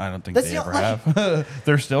think so. I don't think That's they the- ever like- have.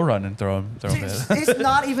 They're still running, throwing It's, it. it's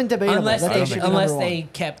not even debatable. Unless that they should be unless number they one.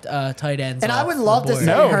 kept tight ends. And I off would the love to board. see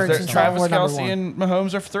No, Hurts and Travis Sophomore number Kelsey one. and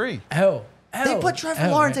Mahomes are 3. Oh, They put Trevor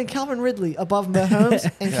oh, Lawrence right. and Calvin Ridley above Mahomes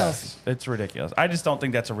and Kelsey. Yes, it's ridiculous. I just don't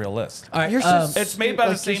think that's a real list. All right, You're so It's made by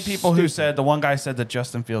the Like, same you're people who stupid. said the one guy said that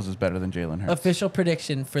Justin Fields is better than Jalen Hurts. official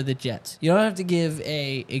prediction for the Jets. You don't have to give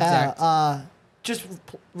a exact. Just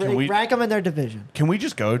Can we- rank them in their division. Can we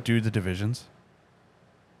just go do the divisions?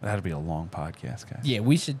 That'd be a long podcast, guys. yeah,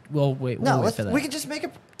 we should. Well, wait. No, We'll wait let's, for that. we can just make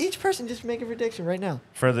each person just make a prediction right now.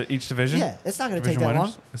 For each division. Yeah, it's not going to take Division that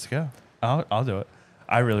winners? long. Let's go. I'll do it.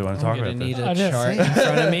 I really want to I'm talk gonna about need this. a I just- chart in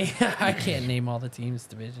front of me. I can't name all the teams'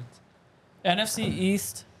 divisions. NFC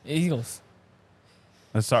East Eagles.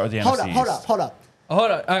 Let's start with the Hold NFC up, hold East. up, hold up.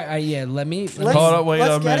 Hold on. All right, yeah. Let me. Let's, Hold up, wait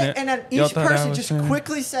let's a get minute. it, and then You each thought I person was just saying-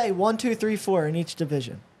 quickly say 1, 2, 3, 4 in each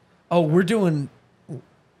division. Oh, we're doing.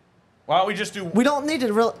 Why don't we just do? We don't need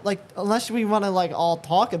to unless we want to all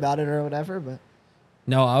talk about it or whatever. But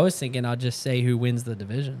No, I was thinking I'll just say who wins the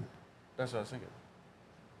division. That's what I was thinking.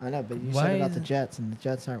 I know, but you Why said about is the it- Jets, and the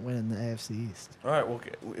Jets aren't winning the AFC East. All right. Well,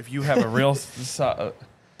 if you have a real,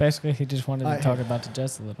 Basically, he just wanted to Alright. talk about the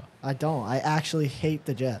Jets a little. I don't. I actually hate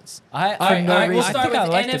the Jets. All right, no all right. We'll reason. start I think with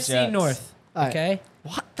I like the NFC Jets. North. All right. Okay.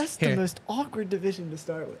 What? That's Here. the most awkward division to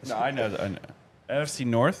start with. no, I know. I know. NFC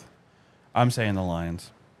North. I'm saying the Lions.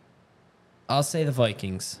 I'll say the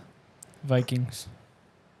Vikings. Vikings.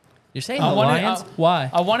 You're saying I the wanted- Lions? Why?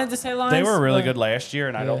 I wanted to say Lions. They were really but good last year,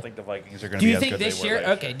 and I Yeah. don't think the Vikings are going to Do be you as think good this they were year?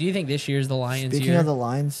 last Okay. Do you think this year's the Lions Speaking year? of the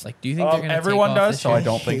Lions, Like, do you think they're going to Everyone take off does, this so year? I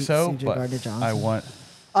don't think hate so. CJ But Gardner-Johnson. I want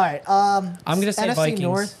all right. I'm gonna say NFC Vikings.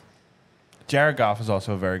 North. Jared Goff is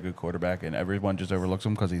also a very good quarterback, and everyone just overlooks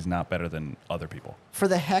him because he's not better than other people. For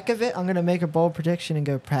the heck of it, I'm gonna make a bold prediction and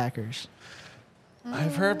go Packers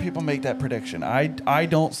I've heard people make that prediction. I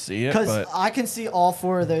don't see it, because but I can see all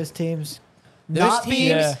 4 of those teams. Those not teams being,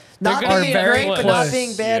 Yeah. not They're gonna being be very great, but not close.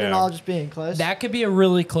 being bad, and Yeah. all just being close. That could be a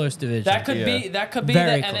really close division. That could Yeah. be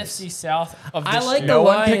Very the close. NFC South of this I like year. the No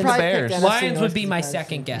one Lions. picked the Probably Bears. NFC Lions North would be my because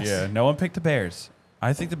second guess. yeah, no one picked the Bears.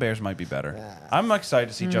 I think the Bears might be better. Yeah. I'm excited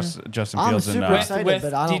to see Justin I'm Fields and super with, excited, with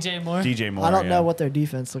but I don't- DJ Moore. DJ Moore. I don't yeah. know what their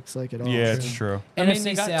defense looks like at all. Yeah, so. it's true. I mean, NFC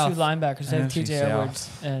they got South. two linebackers. They have NFC TJ South. Edwards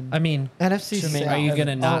and I mean, NFC Tremaine, South. are you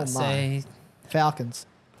gonna Oh not my. say? Falcons?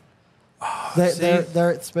 see?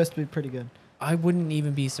 They're supposed to be pretty good. I wouldn't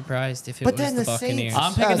even be surprised if it But was then the the Buccaneers. Saints.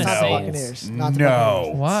 I'm picking the not Saints. Buccaneers. Not the No.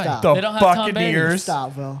 Buccaneers. Why? Stop. The They don't have Tom Brady. Buccaneers.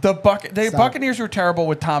 Stop, Will. The Stop. Buccaneers were terrible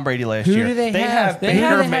with Tom Brady last Who year. do they have? They Baker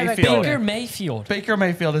have a Mayfield. Baker Mayfield. Baker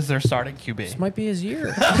Mayfield is their starting QB. This might be his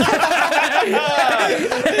year.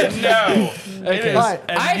 No, it is. Alright.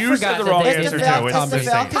 And I you forgot said the that wrong they- answer It's too. the It's Tom the Brady.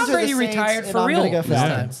 Saints. Tom It's the Brady Saints, retired and for I'm real gonna go this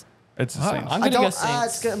Falcons. time. It's the Wow. Saints. I'm I gonna go don't. Saints.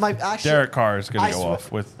 It's good. My actually, Derek Carr is going I to go swear-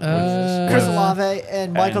 off with Chris Olave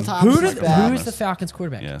and Michael and- Thomas. Who is did, bad. who is the Falcons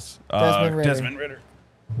quarterback? yes, Desmond Ridder.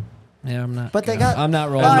 Yeah, I'm not. But they got. I'm not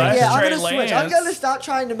rolling. All Unless right, yeah, I'm Trey gonna switch. I'm Lance- gonna stop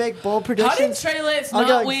trying to make bold How did predictions. Trey Lance I'm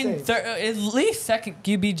not going win Saints. at least second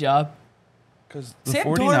QB job? Because the Sam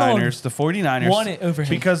 49ers, the 49ers won it over him.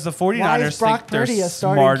 because the Why 49ers is Brock think they're Purdy a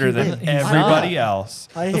starting smarter QB? than He's everybody not. else.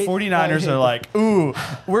 I The hate- 49ers I hate are that. like, ooh,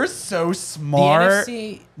 we're so The smart.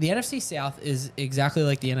 NFC South is exactly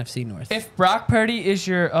like the NFC North. If Brock Purdy is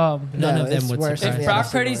your None No, of them it's would worse surprise than if the me. Brock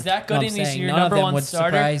NFC Purdy's North. that good I'm and he's saying your none of number them one would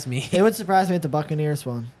starter, surprise me. It would surprise me if the Buccaneers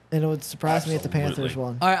won, and it would surprise me if the Panthers Absolutely.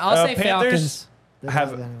 won. All right, I'll say Panthers Falcons. They're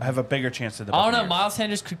have not gonna win. have a bigger chance than the I don't know. Buccaneers. Miles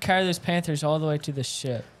Sanders could carry those Panthers all the way to the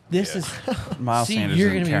shit. This is Miles see, Sanders you're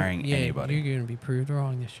isn't gonna carrying be, yeah, anybody. You're going to be proved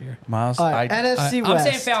wrong this year. Miles, All right, I, NFC I'm West.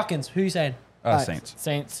 saying Falcons. Who you saying? Alright. Saints.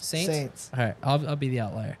 Saints. Saints. All right, I'll be the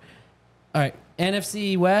outlier. All right,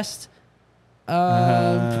 NFC West. All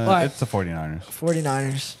right. It's the 49ers.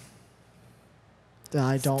 49ers.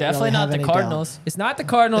 I don't Definitely really not have the any doubt. Cardinals. It's not the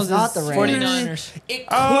Cardinals. It's not the Rams. 49ers. It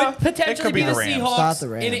could it potentially could be be the the Rams. Seahawks. It's not the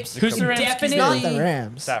and Rams. Who's the Rams? It's not the Definitely,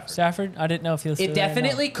 Rams. Stafford. Stafford? I didn't know if he was still it there or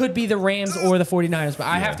definitely could be the Rams or the 49ers, but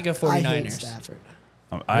I have to go I hate 49ers. Stafford.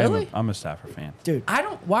 Really? I'm a Stafford fan. Dude, I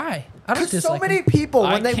don't. Why? I don't because so dislike many him. people,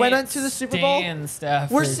 not. when they went can't into the Super Bowl, stand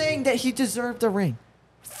Stafford. were saying that he deserved the ring.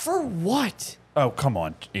 For what? Oh, come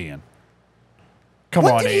on, Ian. Come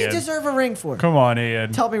What on, did he Ian. deserve a ring for? Come on,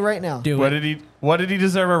 Ian. Tell me right now. Do What it. did he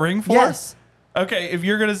deserve a ring for? Yes. Okay, if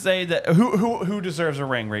you're gonna say that, who deserves a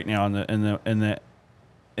ring right now in the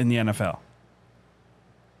NFL?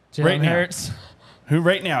 Jalen right now. Hurts. Who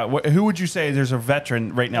right now? Who would you say there's a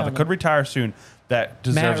veteran right now that could retire soon that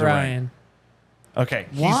deserves Matt a ring? Ryan. Okay,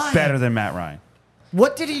 Why? he's better than Matt Ryan.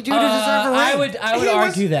 What did he do to deserve a ring? I would He was-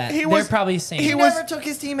 argue that he they're was- probably saying he He was- never took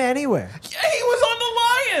his team anywhere. Yeah, he was on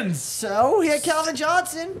the Lions. So he had Calvin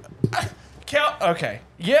Johnson. Okay,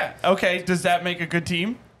 yeah, okay. Does that make a good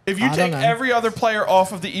team? If you I don't take know. every other player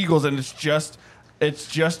off of the Eagles and it's just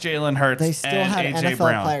Jalen Hurts They still and had AJ NFL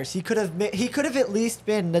Brown. players. He could have at least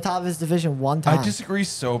been in the top of his division one time. I disagree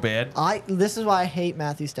so bad. This is why I hate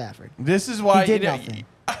Matthew Stafford. This is why He did you know, nothing.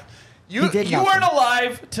 You He did you nothing. weren't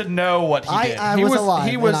alive to know what he did. I he was alive,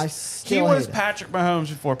 He and was I he still was hate it. Patrick Mahomes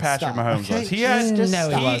before Patrick Stop, Mahomes okay? was. He had Just No,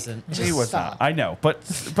 he stop. wasn't. He Just was stop. not. I know, but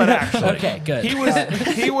actually, Okay, good.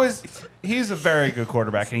 He's a very good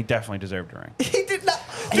quarterback, and he definitely deserved a ring. He did not.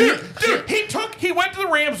 Dude, he went to the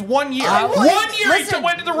Rams 1 year. I- 1 year listen, he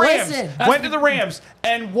went to the Rams. listen. Went to the Rams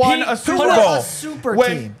and won He- a Super was Bowl. a super when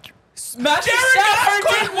team. Matthew Jared Goff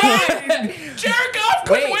couldn't Stafford win. Jared Goff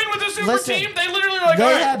couldn't Wait, win with a super listen. team. They literally were like, They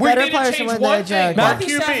all right, had we better need to players change when they one had thing. Jared Our Goff.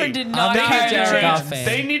 Matthew QB. Stafford did not They I'm needed not a to Jared change- Goff fan.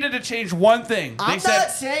 They needed to change one thing. I'm They said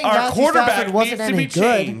not saying our Matthew quarterback Stafford wasn't needs to be any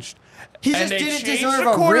good. changed. He And just they didn't changed deserve the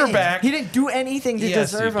a quarterback. ring. He didn't do anything to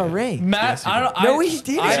Yes, he deserve a did. ring. Matt, Yes, he I don't. No, I, he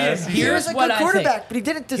didn't. Yes, he he did. was a Here's what good I think. quarterback, but he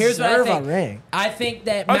didn't Here's what I deserve a think. ring. I think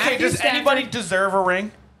that Okay, Matthew does Stafford, anybody deserve a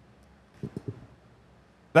ring?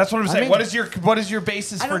 That's what I'm saying. mean- what is your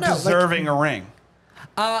basis I for don't know, like- deserving a ring?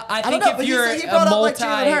 I I think don't know, if but you're he a brought up like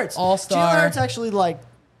Jalen Hurts. Jalen multi-all-star, Hurts actually like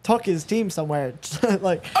took his team somewhere.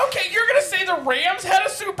 Like Okay, you're gonna say the Rams had a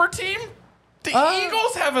super team? The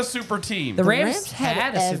Eagles have a super team. the Rams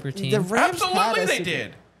had a super team. The Rams had Absolutely, a they super-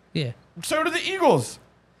 did. yeah, So do the Eagles.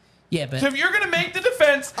 yeah, but So if you're gonna make the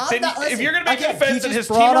defense, I'm then not- if listen, you're gonna make again, the defense he that just his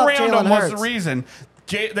team brought up around Jalen him was the Hurts. reason,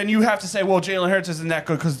 then you have to say, well, Jalen Hurts isn't that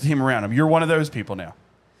good because the team around him. You're one of those people now.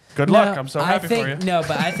 Good luck. I'm so happy think, for you. No,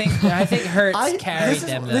 but I think Hurts carried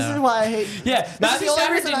them though. This is why I hate. Yeah, this is Matthew the only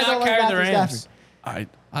Stafford reason did I don't not like carry the Matthew Rams. Stafford.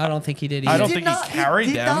 I don't think he did. I Either. don't did think not. he He carried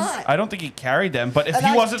did them. not. I don't think he carried them. But if And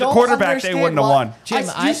he I wasn't the don't quarterback, they understand wouldn't have why- won. Jim,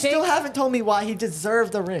 you I still think- haven't told me why he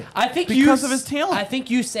deserved the ring. I think Because of his talent. I think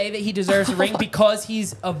you say that he deserves a ring because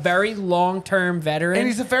he's a very long-term veteran. And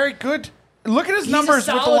he's a very good. Look at his He's numbers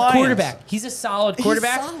a with the solid Lions. quarterback. He's a solid He's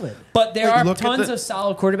quarterback. solid. But there Like, are look at tons the- of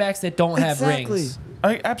solid quarterbacks that don't have Exactly. rings.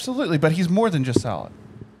 Absolutely, but he's more than just solid.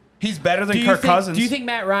 He's better than Do you Kirk think, Cousins. Do you think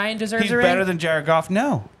Matt Ryan deserves he's a ring? better than Jared Goff?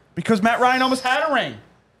 No, because Matt Ryan almost had a ring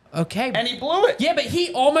Okay. and he blew it. Yeah, but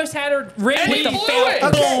he almost had a ring And with he the blew Falcons. it.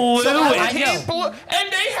 Okay, Blew so it. I He know. blew,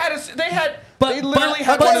 and But, they literally but,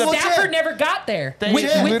 had but one of the. Stafford Jim. never got there They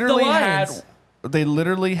with the literally Lions. had. They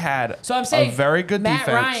literally had. So I'm saying a very good Matt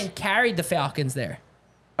defense. Ryan carried the Falcons there.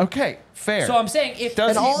 Okay, fair. So I'm saying if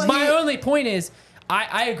Does he- my only point is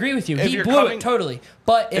I agree with you. If He you're blew coming- it totally.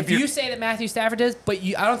 But if if you're- you say that Matthew Stafford does, but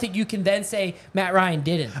I don't think you can then say Matt Ryan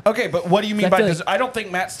didn't. Okay, but what do you mean I by feel this? like- I don't think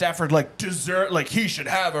Matt Stafford he should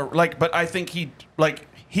have a but I think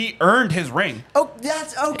he earned his ring. Oh,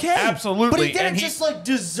 that's okay. Absolutely, But he didn't and he- just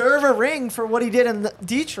deserve a ring for what he did in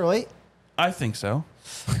Detroit. I think so.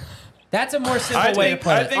 That's a more simple I way think- to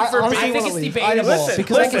put I it. think for I being- think it's Honestly, debatable listen,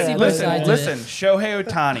 because I can see both sides of it. Shohei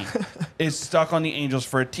Ohtani is stuck on the Angels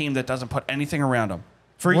for a team that doesn't put anything around him.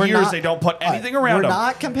 For We're years, not- they don't put anything around We're him.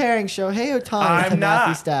 not comparing Shohei Ohtani to I'm Matthew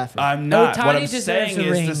not. Stafford. I'm not. What Ohtani I'm deserves saying a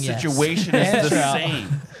is ring, the yes. situation is the Trout.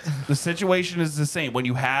 same. The situation is the same. When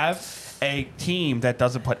you have a team that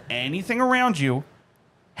doesn't put anything around you,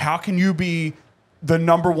 how can you be the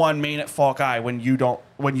number one main at fault guy when you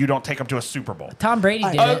don't take them to a Super Bowl? Tom Brady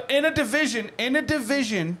did it. In a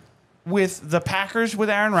division with the Packers with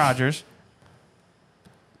Aaron Rodgers,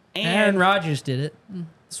 and Aaron Rodgers did it.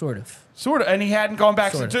 Sort of. sort of, and he hadn't gone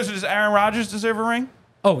back. Sort of. Does Aaron Rodgers deserve a ring?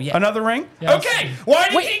 Oh, yeah. Another ring? Yes. Okay. Why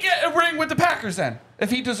did Wait. he get a ring with the Packers then?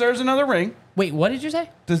 If he deserves another ring, Wait, what did you say?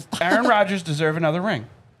 does Aaron Rodgers deserve another ring?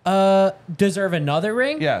 Deserve another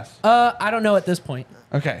ring? Yes. I don't know at this point.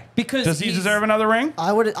 Okay. Because does he he's- deserve another ring?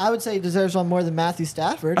 I would say he deserves one more than Matthew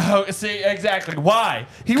Stafford. Oh, see, exactly. Why?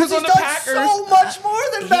 He was He's on the done Packers. so much more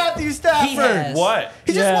than Matthew Stafford. he has. What?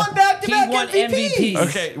 He just Yeah. won back-to-back He won MVPs. MVPs.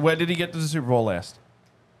 Okay, when did he get to the Super Bowl last?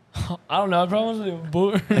 I don't know. I probably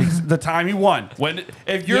The time he won. When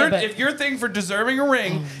if your Yeah, but- if your thing for deserving a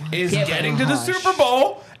ring is Yeah, but- getting to the Super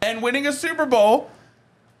Bowl and winning a Super Bowl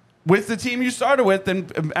with the team you started with, then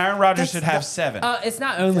Aaron Rodgers That's should have not- 7. It's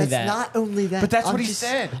not only That's that. not only that. But that's I'm what he just-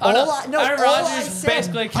 said. All Oh, no. I, no, Aaron all I Rodgers said,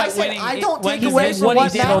 basically kept I said, winning I don't when take he away was- from what he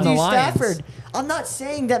what did on the Matthew Lions. Stafford. I'm not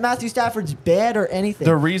saying that Matthew Stafford's bad or anything.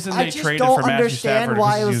 The reason I they just traded don't for Matthew understand Stafford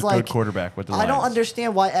why is it he was was a like good quarterback with the I don't Lions.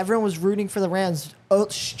 understand why everyone was rooting for the Rams.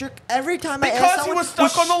 Every time I asked Because he someone, was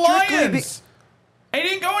stuck on the strictly be- Lions. And he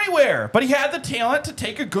didn't go anywhere. But he had the talent to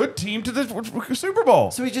take a good team to the Super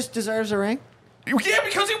Bowl. so he just deserves a ring. Yeah,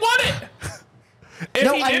 because he won it. If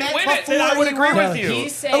No, he I didn't meant win it, then I before would he agree won with it. you.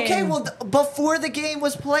 He's saying, Okay, well, before the game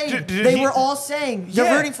was played, Did they he- were all saying they're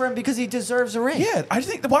Yeah. rooting for him because he deserves a ring. Yeah, I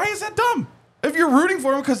think why is that dumb? If you're rooting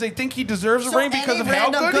for him because they think he deserves a ring because any of how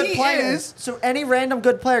random good he player, is. So any random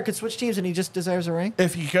good player could switch teams and he just deserves a ring.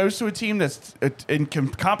 If he goes to a team that's in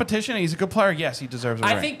competition and he's a good player, yes, he deserves a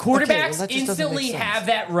ring. I think Okay, well, quarterbacks that just doesn't instantly make sense. have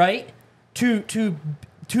that right to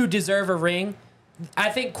deserve a ring. I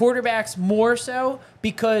think quarterbacks more so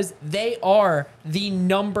because they are the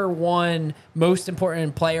number one most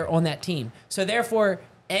important player on that team. So therefore,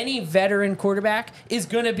 any veteran quarterback is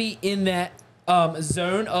going to be in that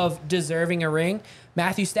zone of deserving a ring.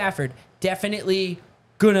 Matthew Stafford definitely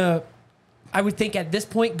gonna, I would think at this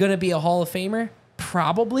point, gonna be a Hall of Famer,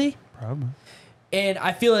 probably. Probably. And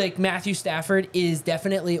I feel like Matthew Stafford is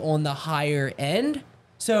definitely on the higher end.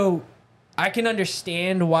 So I can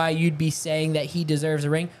understand why you'd be saying that he deserves a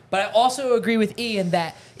ring. But I also agree with Ian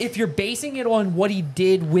that if you're basing it on what he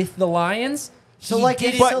did with the Lions, So he like,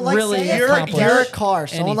 didn't so like really say it's accomplish like Derek Carr,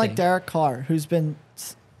 someone like anything. Derek Carr, who's been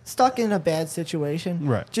stuck in a bad situation,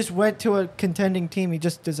 Right. just went to a contending team. He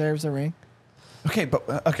just deserves a ring. Okay,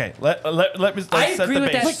 but okay, let me. Let's I set agree the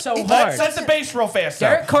with base. that so Let's hard. set the base real fast. though.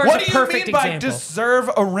 Derek Carr's what a do you perfect mean by example. deserve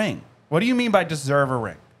a ring? What do you mean by deserve a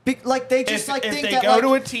ring? Like they just If think they that go like,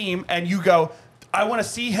 to a team and you go, I want to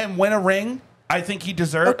see him win a ring. I think he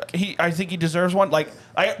deserves. I think he deserves one. Like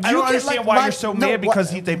I You don't can, understand like, why my- you're so no, mad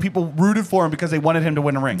because what- people rooted for him because they wanted him to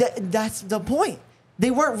win a ring. that's the point. They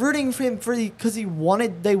weren't rooting for him because they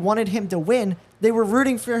wanted him to win. They were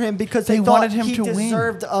rooting for him because they, They thought wanted him he to win.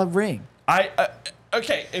 deserved a ring.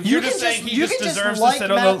 Okay, if you're just saying he you just can deserves like to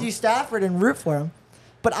sit on Matthew the. Stafford and root for him,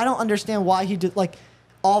 but I don't understand why he did like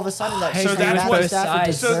all of a sudden that Hey, saying so that's Matthew what-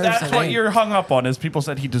 Stafford so So deserves that's a what ring. you're hung up on is people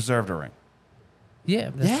said he deserved a ring.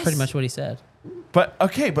 Yeah, that's Yes. pretty much what he said. But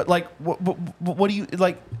okay, but like, what do you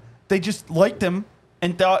like? They just liked him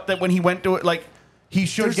and thought that when he went to it, like he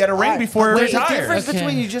should There's- get a ring alright, before he but there's a retires. difference Okay.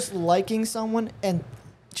 between you just liking someone and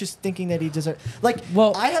just thinking that he deserves. Like,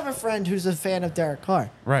 Well- I have a friend who's a fan of Derek Carr.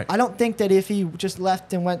 Right. I don't think that if he just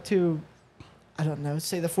left and went to, I don't know,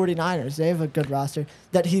 say the 49ers, they have a good roster,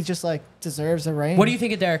 that he just like deserves a ring. What do you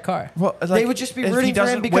think of Derek Carr? Well, They like, would just be if he rooting for him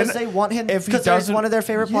doesn't because win- they want him if he because he's doesn't- one of their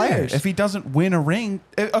favorite yeah, players. If he doesn't win a ring,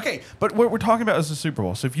 okay. But what we're talking about is the Super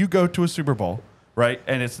Bowl. So if you go to a Super Bowl, right,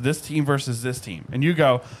 and it's this team versus this team, and you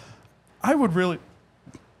go,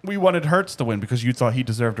 we wanted Hurts to win because you thought he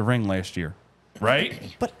deserved a ring last year,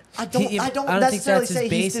 right? But I don't I don't think necessarily that's his say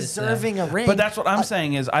he's basis, though. deserving a ring. But that's what I'm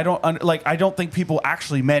saying is I don't think people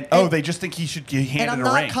actually meant they just think he should get And handed I'm a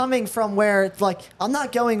not ring. coming from where it's like I'm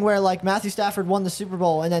not going where like Matthew Stafford won the Super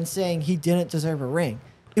Bowl and then saying he didn't deserve a ring.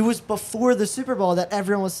 It was before the Super Bowl that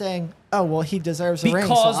everyone was saying, "Oh, well, he deserves a ring."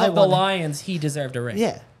 Because so I of the want him." Lions, he deserved a ring.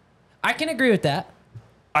 Yeah. I can agree with that.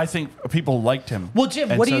 I think people liked him. Well, Jim,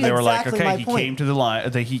 and what do so you- they were Exactly like, my okay, he point. came to the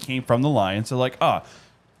Lion. He came from the Lions. So like,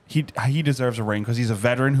 he deserves a ring because he's a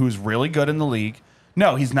veteran who's really good in the league.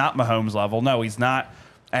 No, he's not Mahomes level. No, he's not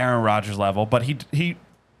Aaron Rodgers level. But he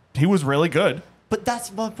was really good. But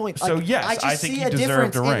that's my point. So, Like, yes, I just I think see he a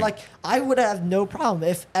deserved difference. a In, ring. like, I would have no problem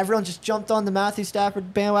if everyone just jumped on the Matthew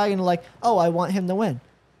Stafford bandwagon and like, "Oh, I want him to win."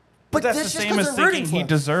 But that's the just same 'cause as they're rooting thinking for he him.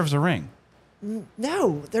 deserves a ring.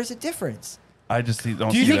 No, there's a difference. I just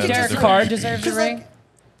don't. Do you see think that as a Derek difference. Carr deserves a 'Cause, like, ring?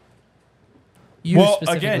 You Well,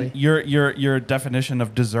 specifically. again, your definition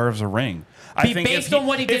of deserves a ring. I Be think if based on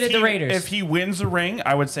what he did if at the Raiders. If he wins a ring,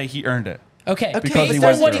 I would say he earned it. Okay, Okay, Because he based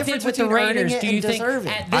went on what through he it. did with the Between earning Raiders, it do you and think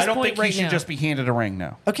deserving. at this I don't point think he right should now, just be handed a ring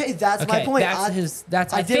now. Okay, that's my Okay, point. that's his-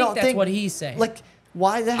 that's- I don't think that's what he's saying. Like,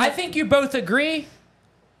 why the I heck? think you both agree.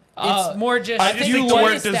 It's more just I just think the like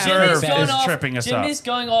word established deserve that. is tripping us up. Jimmy's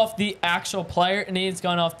going off the actual player, and Ian's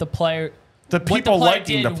going off the player. The what people player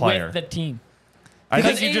liking did the player. with the team. I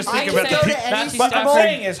Because think you just I think can about go the to pe- any But Super I'm Bowl.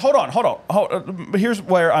 saying is, hold on. Here's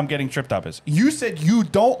where I'm getting tripped up is. You said you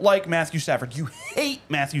don't like Matthew Stafford. You hate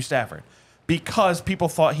Matthew Stafford because people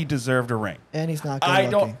thought he deserved a ring. And he's not good I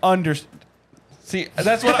don't looking. understand. See,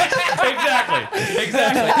 that's what exactly.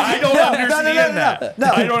 I don't understand that. No,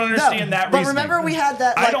 I don't understand that But reasoning. remember we had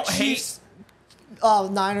that I like, don't hate- Chiefs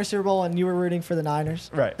Niners Super Bowl and you were rooting for the Niners.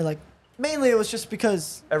 Right. And like mainly it was just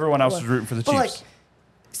because Everyone else was rooting for the but Chiefs. like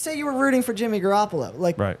say you were rooting for Jimmy Garoppolo.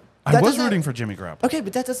 Like Right. I that was doesn't- rooting for Jimmy Garoppolo. Okay,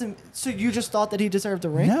 but that doesn't so you just thought that he deserved a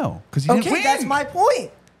ring? No, because he didn't Okay, win. that's my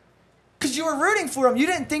point. Because you were rooting for him. You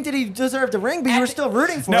didn't think that he deserved a ring, but you were still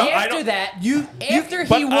rooting for No, him. I After don't- that, but after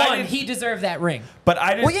I he won, didn't- he deserved that ring. But I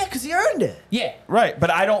didn't. Well, yeah, because he earned it. Yeah. Right,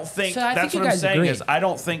 but I don't think So I that's think you what I'm guys saying agree. is I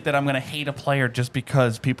don't think that I'm going to hate a player just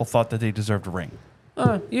because people thought that they deserved a ring.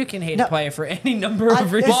 You can hate No. a player for any number I-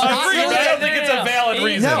 of reasons. Well, I agree, but I don't think it's a valid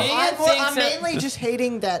reason. No, Ian I'm thinks that- mainly just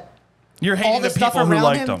hating that You're all hating the the stuff people who around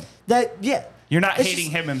liked him. him. That yeah. You're not It's hating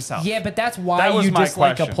just- him himself. Yeah, but that's why That was you my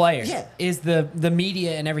dislike question. a player. Yeah. Is the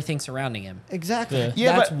media and everything surrounding him. Exactly. Yeah.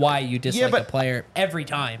 Yeah, That's but- why you dislike but- a player every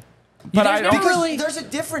time. But There's I no don't- Because really- there's a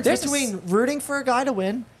difference there's a between rooting for a guy to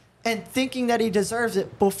win and thinking that he deserves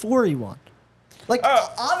it before he won. Like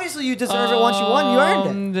obviously you deserve it once you won, you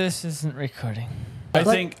earned This isn't recording.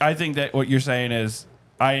 I think that what you're saying is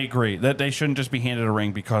I agree that they shouldn't just be handed a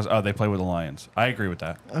ring because they play with the Lions. I agree with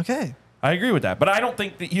that. it. Okay. I agree with that. But I don't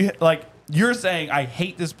think that you're saying I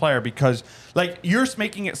hate this player because you're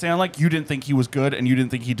making it sound like you didn't think he was good and you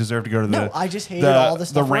didn't think he deserved to go to No, I just hated all the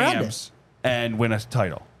stuff around it. Rams and win a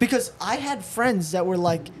title. Because I had friends that were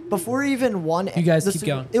like, before he even won, You guys the keep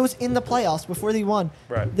Super- going. It was in the playoffs before they won.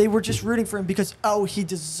 Right. They were just rooting for him because he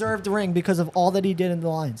deserved the ring because of all that he did in the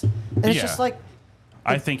Lions. And it's Yeah. just like,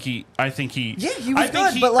 I think he Yeah, he was I think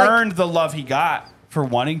good, he but, like- earned the love he got for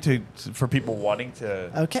people wanting to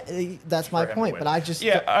okay, that's my for him to point. win. But I just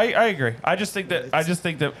Yeah, I agree. I just think that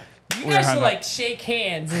You we're guys hung should up. like shake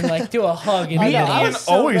hands and like do a hug I know, immediately. I I'm was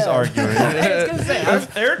so always bad. arguing. I was gonna say,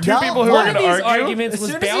 If there are two No, people who one are one going of to these argue. arguments As was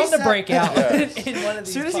soon as he bound to said- break out in one of as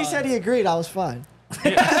these. soon as he said pods. he agreed, I was fine.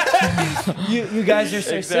 You guys are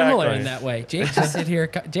so similar Exactly. in that way.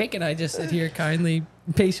 Jake and I just sit here kindly,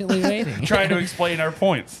 patiently waiting. Trying to explain our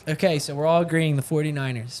points. Okay, so we're all agreeing the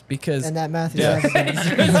 49ers because And that Matthew Yeah. Stafford did.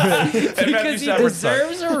 And Matthew because he Stafford sucks.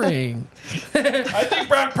 deserves a ring. I think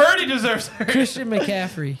Brock Purdy deserves it. Christian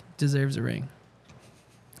McCaffrey deserves a ring.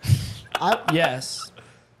 Yes.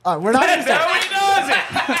 All right, we're not That's even how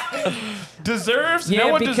he does it. Deserves? Yeah, no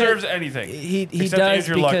one because deserves anything. He Except does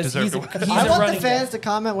Andrew Luck because deserved he's to win. a I want running the fans back. to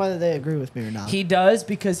comment whether they agree with me or not. He does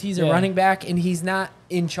because he's a Yeah. running back and he's not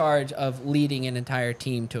in charge of leading an entire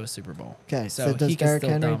team to a Super Bowl. Okay, so so does he can Derrick still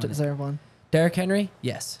Henry dominate. deserve one? Derrick Henry?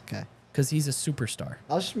 Yes, Okay. because he's a superstar.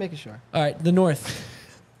 I was just making sure. All right, the North.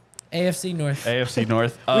 AFC North. AFC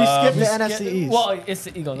North. We skipped the Yeah, NFC East. Well, it's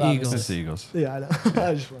the Eagles. obviously. It's the Eagles. yeah, I know.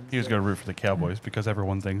 I just wanted He was going to root for the Cowboys because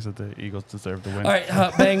everyone thinks that the Eagles deserve to win. All right,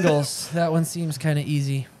 Bengals. That one seems kind of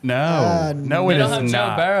easy. No, no, They it don't is have Joe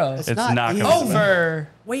not. Burrow. It's It's not not going easy. to Over.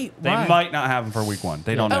 Wait, They why? might not have him for week 1.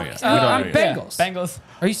 They don't know Oh, yet. I'm We don't know yet. Bengals. Bengals.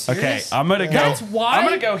 Are you Okay, serious? I'm gonna go. That's why? I'm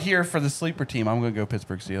gonna go here for the sleeper team. I'm gonna go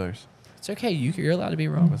Pittsburgh Steelers. It's okay. You're allowed to be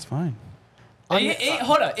wrong. That's fine.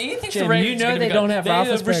 Hold on. Ian thinks Jim, the Ravens you know are gonna they be don't good. have They have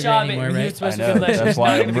Roethlisberger Rashad anymore, Bateman. He right? was supposed I to be know. good last That's year.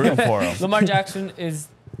 why He's I'm not gonna be rooting good. for him. Lamar Jackson is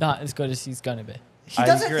not as good as he's gonna be. He I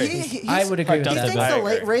doesn't. agree. He's, I would agree with He that. thinks I the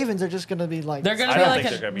agree. late Ravens are just going to be like. They're gonna I be don't like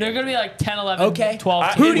think they're they're gonna be like 10, 11, Okay. 12.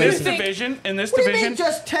 Who in do you this think- division? In this What do you division, mean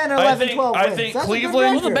just 10, I 11, think- 12 I wins? think That's a good Cleveland-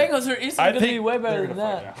 Well, the record. Bengals are I instantly gonna be think- way better than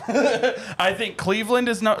that. I think Cleveland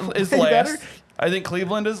is not is Way last. better? I think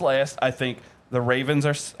Cleveland is last. I think the Ravens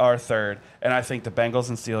are third, and I think the Bengals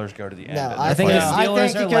and Steelers go to the end. No, of I the think think, the playoffs. Steelers I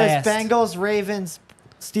think are it goes last. Bengals, Ravens,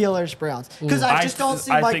 Steelers, Browns. Because I just don't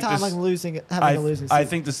see I Mike think Tomlin having a losing season. I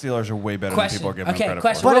think the Steelers are way better Question. than people are giving Okay, them credit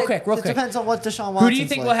question. for. But Real it, quick, real it quick. depends on what Deshaun Watson. Who do you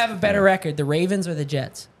think will have a better record, the Ravens or the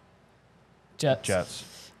Jets? Jets. Jets.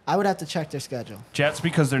 I would have to check their schedule. Jets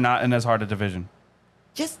because they're not in as hard a division.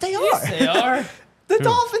 Yes, they are. Yes, they are. The Who?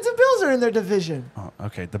 Dolphins and Bills are in their division. Oh,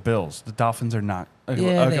 okay, the Bills. The Dolphins are not. Okay,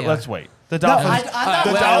 Yeah, they let's are. wait. The No, Dolphins. I'm not The high on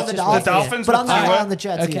Dolphins- the the Dolphins, Dolphins but I'm with not high Tua? on the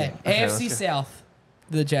Jets Okay, either. AFC let's go. South,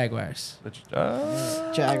 the Jaguars.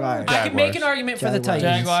 Jaguars. I can make an Jaguars. argument for the Jaguars.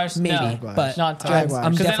 Titans, Jaguars, maybe, no. Jaguars. but Not Titans. Jaguars.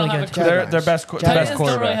 I'm 'Cause they don't definitely have going a to Their Jaguars. best Titans don't really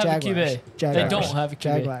quarterback. have a Jaguars. QB. They Jaguars. don't have a QB.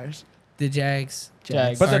 Jaguars. the Jags.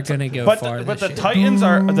 Jags. But are going to go but far the, but this the year.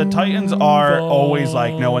 Titans are always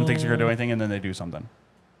like no one thinks they're gonna do anything and then they do something.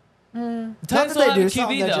 The Not Titans that they don't do have a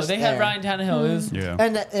something, QB they're though. just They have there. Ryan Tannehill. Who's Yeah.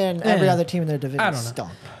 And every Yeah. other team in their division I don't know.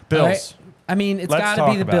 stunk. Bills. All right. I mean, it's Let's got to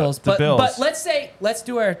talk be the about it. Bills. The But Bills. but let's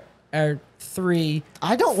do our are 3.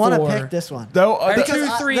 I don't want to 4. pick this one. Though, Or the- 2,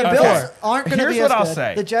 3, the and Bills 4. aren't going to Here's be what as I'll good.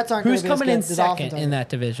 say. The Jets aren't Who's going to be coming in as good. The Dolphins second aren't. in that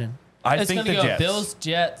division? I It's think gonna the go Jets. Bills,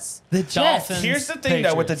 Jets, The Jets. Dolphins. Here's the thing,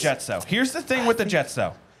 though, with the Patriots. Jets, though. Here's the thing with the Jets,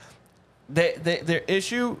 though. Their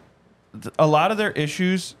issue, a lot of their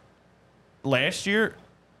issues last year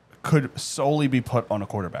could solely be put on a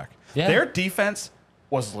quarterback. Yeah. Their defense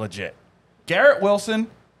was legit. Garrett Wilson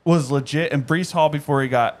was legit, and Brees Hall, before he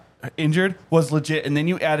got injured, was legit. And then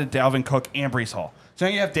you added Dalvin Cook and Brees Hall. So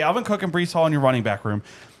now you have Dalvin Cook and Brees Hall in your running back room.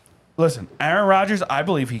 Listen, Aaron Rodgers, I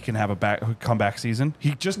believe he can have a comeback season.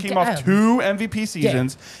 He just came Yeah. off 2 MVP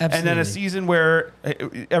seasons and then a absolutely. season where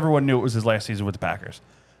everyone knew it was his last season with the Packers.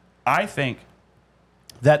 I think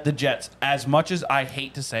that the Jets, as much as I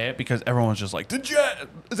hate to say it because everyone's just like, the Jets,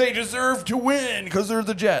 they deserve to win because they're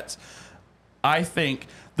the Jets. I think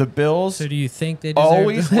the Bills So do you think they deserve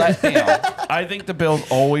always to- let down. I think the Bills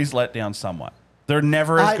always let down somewhat. They're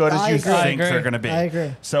never as good as I you agree. think I agree. they're going to be. I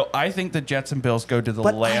agree. So I think the Jets and Bills go to the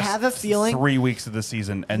But I last have a feeling- 3 weeks of the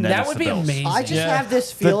season, and then That it's would the be Bills. amazing. I just Yeah. have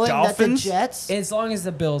this feeling that the Dolphins? Jets, As long as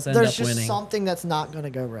the Bills end there's up just winning. something that's not going to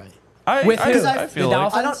go right. With who? I feel The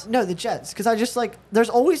like Dolphins? I don't know the Jets because I just like there's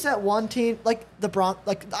always that one team like the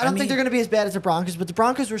Like I don't mean- think they're going to be as bad as the Broncos, but the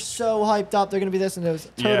Broncos were so hyped up. They're going to be this and it was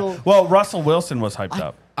total. Yeah. Well, Russell Wilson was hyped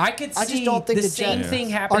up. I could see I just don't think the the same Jets thing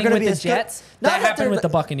are happening gonna with be the as good- Jets Not that that happened they're- with the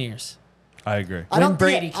Buccaneers. I agree. I don't When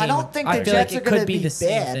Brady think, came, I don't think I the feel like Jets it are could going to be be the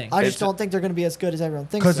same bad. thing. I just It's- don't think they're going to be as good as everyone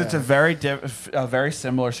thinks. Because they it's a are. very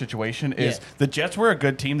similar situation. Is Yeah. the Jets were a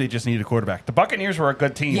good team? They just needed a quarterback. The Buccaneers were a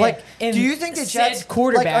good team. Yeah. Like, And do you think the said Jets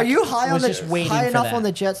quarterback Like, are you high on was the just waiting high for enough that. on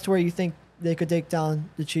the Jets to where you think they could take down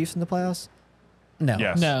the Chiefs in the playoffs? No.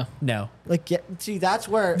 Yes. No. Like, see, that's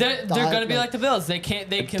where They're going to be like the Bills. They can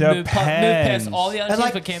move Depends. past all the other and teams,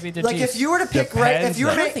 like, but can't beat the like Chiefs. if you were to pick right, Depends, if you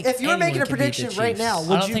were though. I don't think if you were making a anyone can beat the prediction right Chiefs. now, I would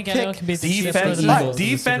don't you think pick? anyone can beat the Chiefs. or the Defense, Eagles. We're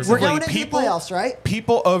defensively, going into the people playoffs, right?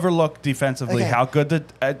 people overlook defensively Okay. how good the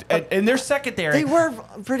and their secondary. They were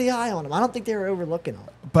pretty high on them. I don't think they were overlooking them.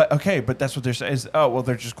 But that's what they're saying is, oh, well,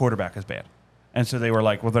 their just quarterback is bad. And so they were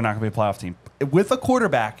like, well, they're not going to be a playoff team. With a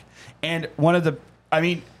quarterback and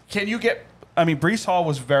Brees Hall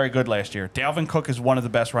was very good last year. Dalvin Cook is one of the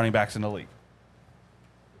best running backs in the league.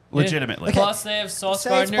 Legitimately. Okay. Plus, they have Sauce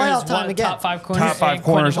Say it's Gardner, playoff who's time one again. top 5 corners. Top 5 and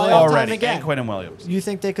corners Quentin Playoff Williams. already. time again. And Quentin Williams. You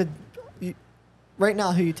think they could? Right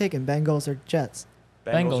now, who you taking? Bengals or Jets?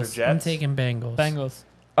 Bengals. or Jets? I'm taking Bengals. Bengals.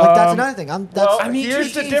 Like that's another thing. Well, I mean,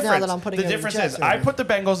 here's the now difference. that I'm putting The over difference Jets is I over. put the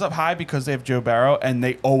Bengals up high because they have Joe Barrow, and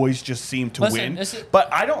they always just seem to Listen, win. this is-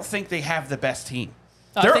 But I don't think they have the best team.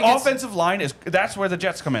 I Their think it's- offensive line is – that's where the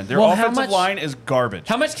Jets come in. Their Well, how offensive much- line is garbage.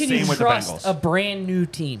 How much can Same you with the trust Bengals. a brand new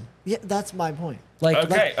team? Yeah, that's my point. Like,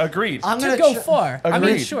 Okay, agreed. I'm to gonna go tr- far. I mean,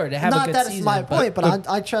 Agreed. sure, to have a Not good that season. it's my point, but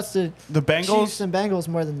I trusted The Bengals- Chiefs and Bengals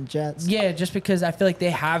more than the Jets. yeah, just because I feel like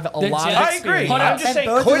they have a The lot Jets- of I agree. Hold on. I'm just And saying,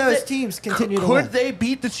 both of could those they- teams continue to could win. they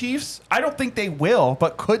beat the Chiefs? I don't think they will,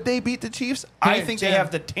 but could they beat the Chiefs? I Here, think they Jim.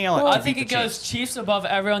 have the talent Well, to I think beat it the goes Chiefs. Chiefs above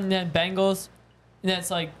everyone, and then Bengals, and then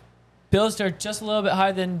it's like Bills are just a little bit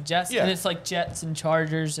higher than Jets, Yeah. and it's like Jets and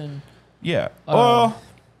Chargers and Yeah. Well,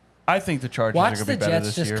 I think the Chargers are Watch going to the be better Jets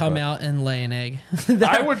this just year. come but- out and lay an egg.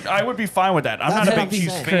 I would be fine with that. I'm not a That'd big be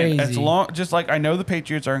Chiefs fan. crazy. It's long, just like I know the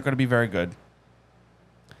Patriots aren't going to be very good.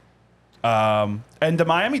 And the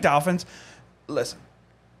Miami Dolphins, listen,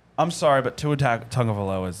 I'm sorry, but Tua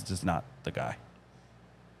Tagovailoa is just not the guy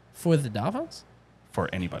For the Dolphins? for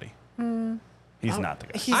anybody. He's not the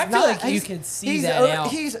guy. He's I feel not- like you he's- could see he's that out.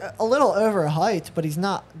 He's a little overhyped, but he's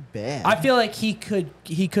not bad. I feel like he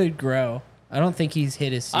could grow. I don't think he's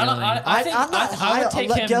hit his I ceiling. don't. I think I'm not I high. would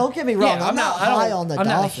take him. Don't get me wrong. Yeah, I'm not I don't- high on the I'm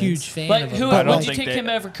Dolphins. not a huge fan Like, of him. who I don't would you think take they- him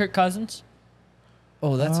over Kirk Cousins?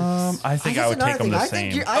 Oh, that's I think I That's would another take him thing. the I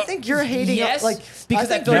same. think you're hating. Yes, Like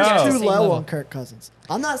because I I think feel like you're they're too the same low level. on Kirk Cousins.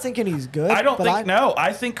 I'm not thinking he's good. I don't but think no.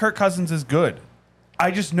 I think Kirk Cousins is good. I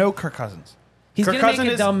just know Kirk Cousins. He's Kirk gonna make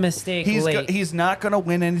Cousins a dumb mistake late. He's not going to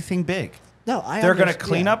win anything big. No, I. They're going to understand-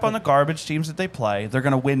 clean yeah, up on the but- garbage teams that they play. They're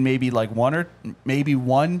going to win maybe like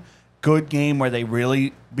one good game where they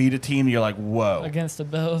really beat a team. You're like, whoa, Against the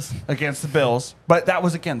Bills. against the Bills. But that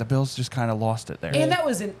was again, the Bills just kind of lost it there. and that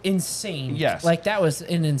was an insane. Yes. Like that was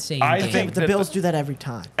an insane. I game. Yeah, think but the that Bills the- do that every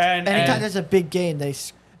time. and Anytime and, there's a big game, they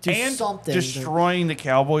do and something. destroying the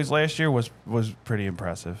Cowboys last year was pretty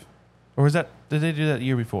impressive. Or was that? Did they do that the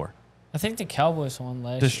year before? I think the Cowboys won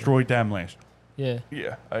last Destroyed them last. year.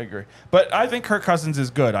 Yeah, I agree. But I think Kirk Cousins is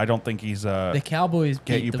good. I don't think he's the Cowboys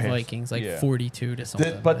Get you beat the pissed. Vikings like Yeah. 42 to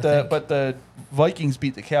something. but I the think. but the Vikings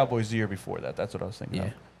beat the Cowboys the year before that. That's what I was thinking. yeah.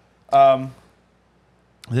 Of.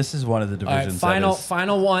 This is one of the All right, divisions.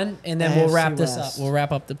 final one, and then we'll AFC wrap this West. up. We'll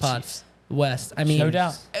wrap up the pod. West. I mean, No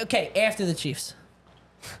doubt. Okay, after the Chiefs.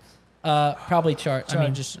 Probably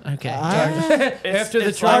Chargers. Okay. After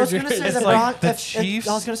the I was gonna Chargers. say It's the like the Broncos. Chiefs,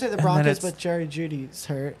 I was gonna say the and then Broncos, it's- but Jerry Judy's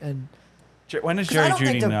hurt, and When is 'cause I Jerry don't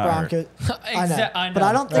Judy think the not hurt? Broncos. I know, I know. but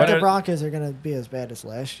I don't think What the are- Broncos are gonna be as bad as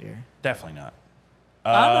last year. Definitely not.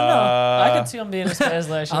 I don't know. I Uh, could see them being as bad as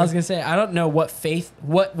last year. I was gonna say I don't know what faith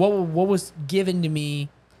what was given to me.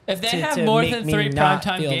 If they to- have to more make than me 3 not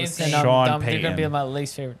primetime feel the games, then same. Sean they're Payton. gonna be my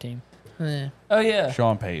least favorite team. Eh. Oh yeah,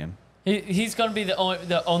 Sean Payton. he's gonna be the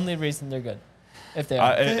only reason they're good. If they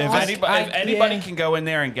are. If I- anybody yeah. can go in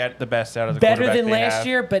there and get the best out of the Better quarterback than they last have-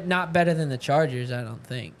 year, but not better than the Chargers. I don't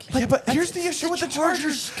think. Yeah, but here's the issue with the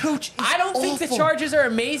Chargers. coach. I don't think the awful. Chargers are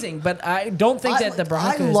amazing, but I don't think that the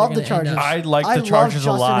Broncos. I love are the gonna end Chargers. up- I like the love Chargers a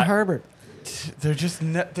Justin lot. Herbert. They're just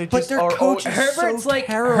they But just their are coach is Herbert's so like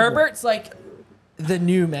terrible. Herbert's like the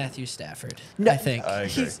new Matthew Stafford. I think I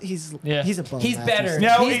agree. He's Yeah. he's above. He's Matthew better. Stafford.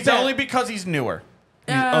 No, He's it's better. only because he's newer.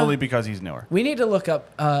 Only because he's newer. we need to look up.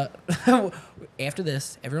 After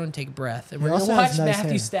this, everyone take a breath, and He we're gonna also watch has nice Matthew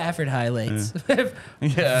hair. Stafford highlights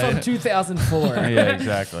Yeah, from 2004. yeah,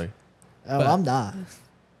 exactly. Oh, but- I'm not.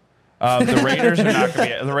 The Raiders are not going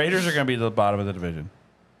to be. The Raiders are going to be the bottom of the division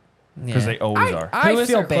because they always are. I Who is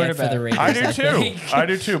feel their bad for the quarterback? Raiders. I do think. too. I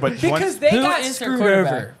do too. But Because once they Who got is their screwed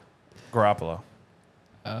quarterback? over. Garoppolo.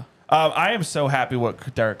 Oh. I am so happy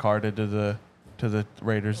what Derek Carr did to the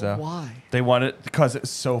Raiders though. Why? They won it because it's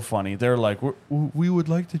so funny. They're like, we would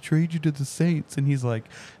like to trade you to the Saints, and he's like,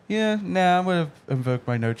 yeah, nah, I'm gonna invoke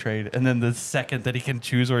my no trade. And then the second that he can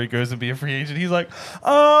choose where he goes and be a free agent, he's like,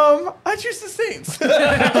 I choose the Saints.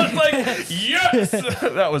 I was like, yes,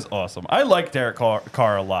 that was awesome. I like Derek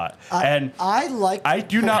Carr a lot, and I like. I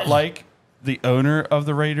do not like the owner of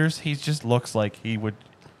the Raiders. He just looks like he would.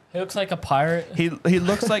 He looks like a pirate. He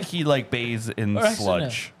looks like he like bathes in Or actually,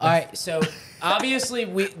 sludge. All right, so obviously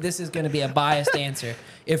this is going to be a biased answer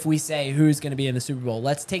if we say who's going to be in the Super Bowl.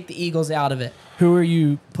 Let's take the Eagles out of it. Who are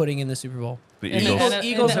you putting in the Super Bowl? The In the Eagles. N-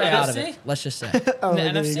 Eagles in are the out of NFC? it. Let's just say. oh, the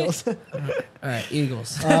the NFC? Eagles. All right,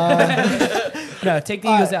 Eagles. No, take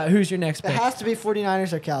the Eagles out. Who's your next It pick? has to be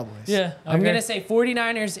 49ers or Cowboys. Yeah, I'm okay. going to say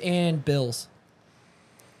 49ers and Bills.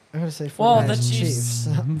 I'm gonna say 49ers Well, the and Chiefs. Chiefs.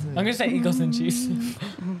 I'm gonna say Eagles and Chiefs.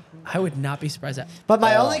 I would not be surprised. But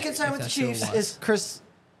my Oh, only concern if with the that's who it Chiefs was. is Chris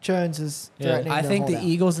Jones is Yeah. threatening. I to think hold the out.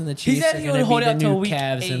 Eagles and the Chiefs said are he going would to hold be the out till new week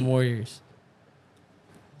Cavs 8. and Warriors.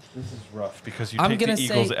 This is rough because you I'm take the gonna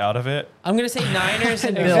Eagles say- out of it. I'm going to say Niners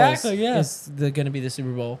and Bills Exactly, yeah. is going to be the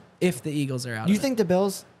Super Bowl if the Eagles are out You of think the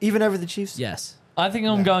Bills even over the Chiefs? it. Yes. I think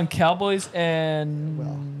I'm No. going Cowboys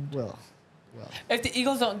and. Well. If the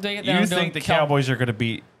Eagles don't do it, then You I'm think doing the Cowboys are going to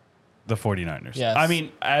beat the 49ers? Yes. I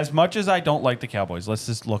mean, as much as I don't like the Cowboys, let's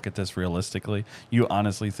just look at this realistically. You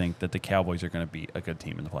honestly think that the Cowboys are going to be a good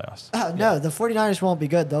team in the playoffs? Oh, no, the 49ers won't be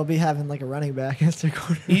good. They'll be having like a running back as their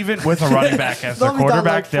quarterback. Even with a running back as their They'll be down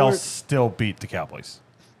quarterback, like they'll four- still beat the Cowboys.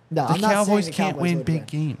 No, The I'm not saying Cowboys the can't Cowboys win would big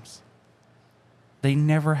games. They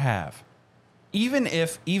never have. Even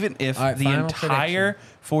if All right, the final entire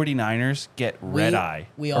 49ers get red eye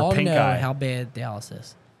We or all pink know eye. how bad Dallas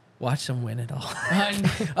is. Watch them win it all. I'm-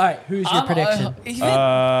 All right, who's your prediction?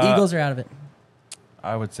 Eagles are out of it.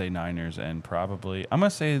 I would say Niners and probably I'm gonna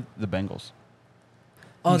say the Bengals.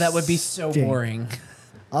 Oh, that would be so stink. boring.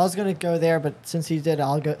 I was gonna go there, but since he did,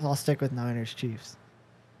 I'll stick with Niners Chiefs.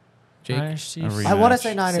 Jake. Niners, Chiefs. Rematch. I want to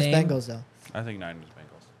say Niners Same. Bengals though. I think Niners Bengals.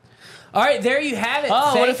 All right, there you have it.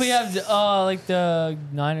 Oh, what if we Thanks. have like the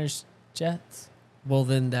Niners Jets? Well,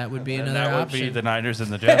 then that would be And another that would option. be the Niners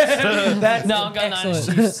and the Jets. That's No, I'm going Niners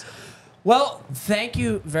excellent. Chiefs. Well, thank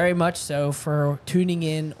you very much so for tuning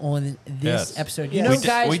in on this Yes. episode. Yeah. You know, We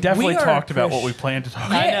guys, we definitely are- talked about what we planned to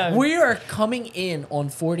talk I Yeah, know. we are coming in on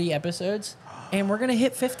 40 episodes, and we're gonna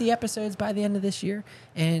hit 50 episodes by the end of this year,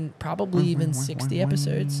 and probably even 60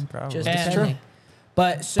 episodes, Probably. just That's depending.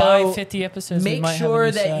 But By so 50 episodes, we make might sure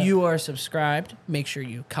have a new that set. you are subscribed. Make sure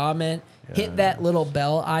you comment. Hit that little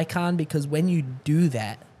bell icon because when you do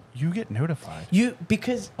that, You get notified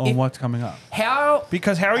because on if- what's coming up. how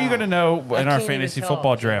Because how are you going to know when our can't even fantasy tell.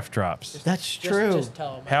 football draft drops? That's true. Just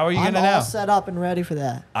tell 'em. How are you I'm going to all know? set up and ready for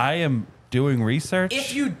that. I am doing research.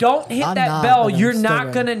 If you don't hit I'm that not, bell, but I'm you're still not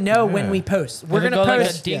ready. gonna know when Yeah. we post. We're It'll gonna go like a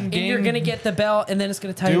post, ding, and you're ding. gonna get the bell, and then it's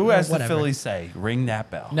gonna tell you do as the whatever. Phillies say, ring that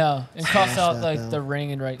bell. No, and cross Smash out that like bell. the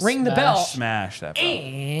ring and right. Ring the smash. bell. Smash that bell.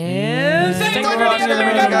 And thank you for watching, watching.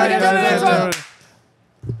 everybody.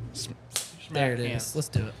 There it is. Let's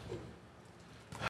do it.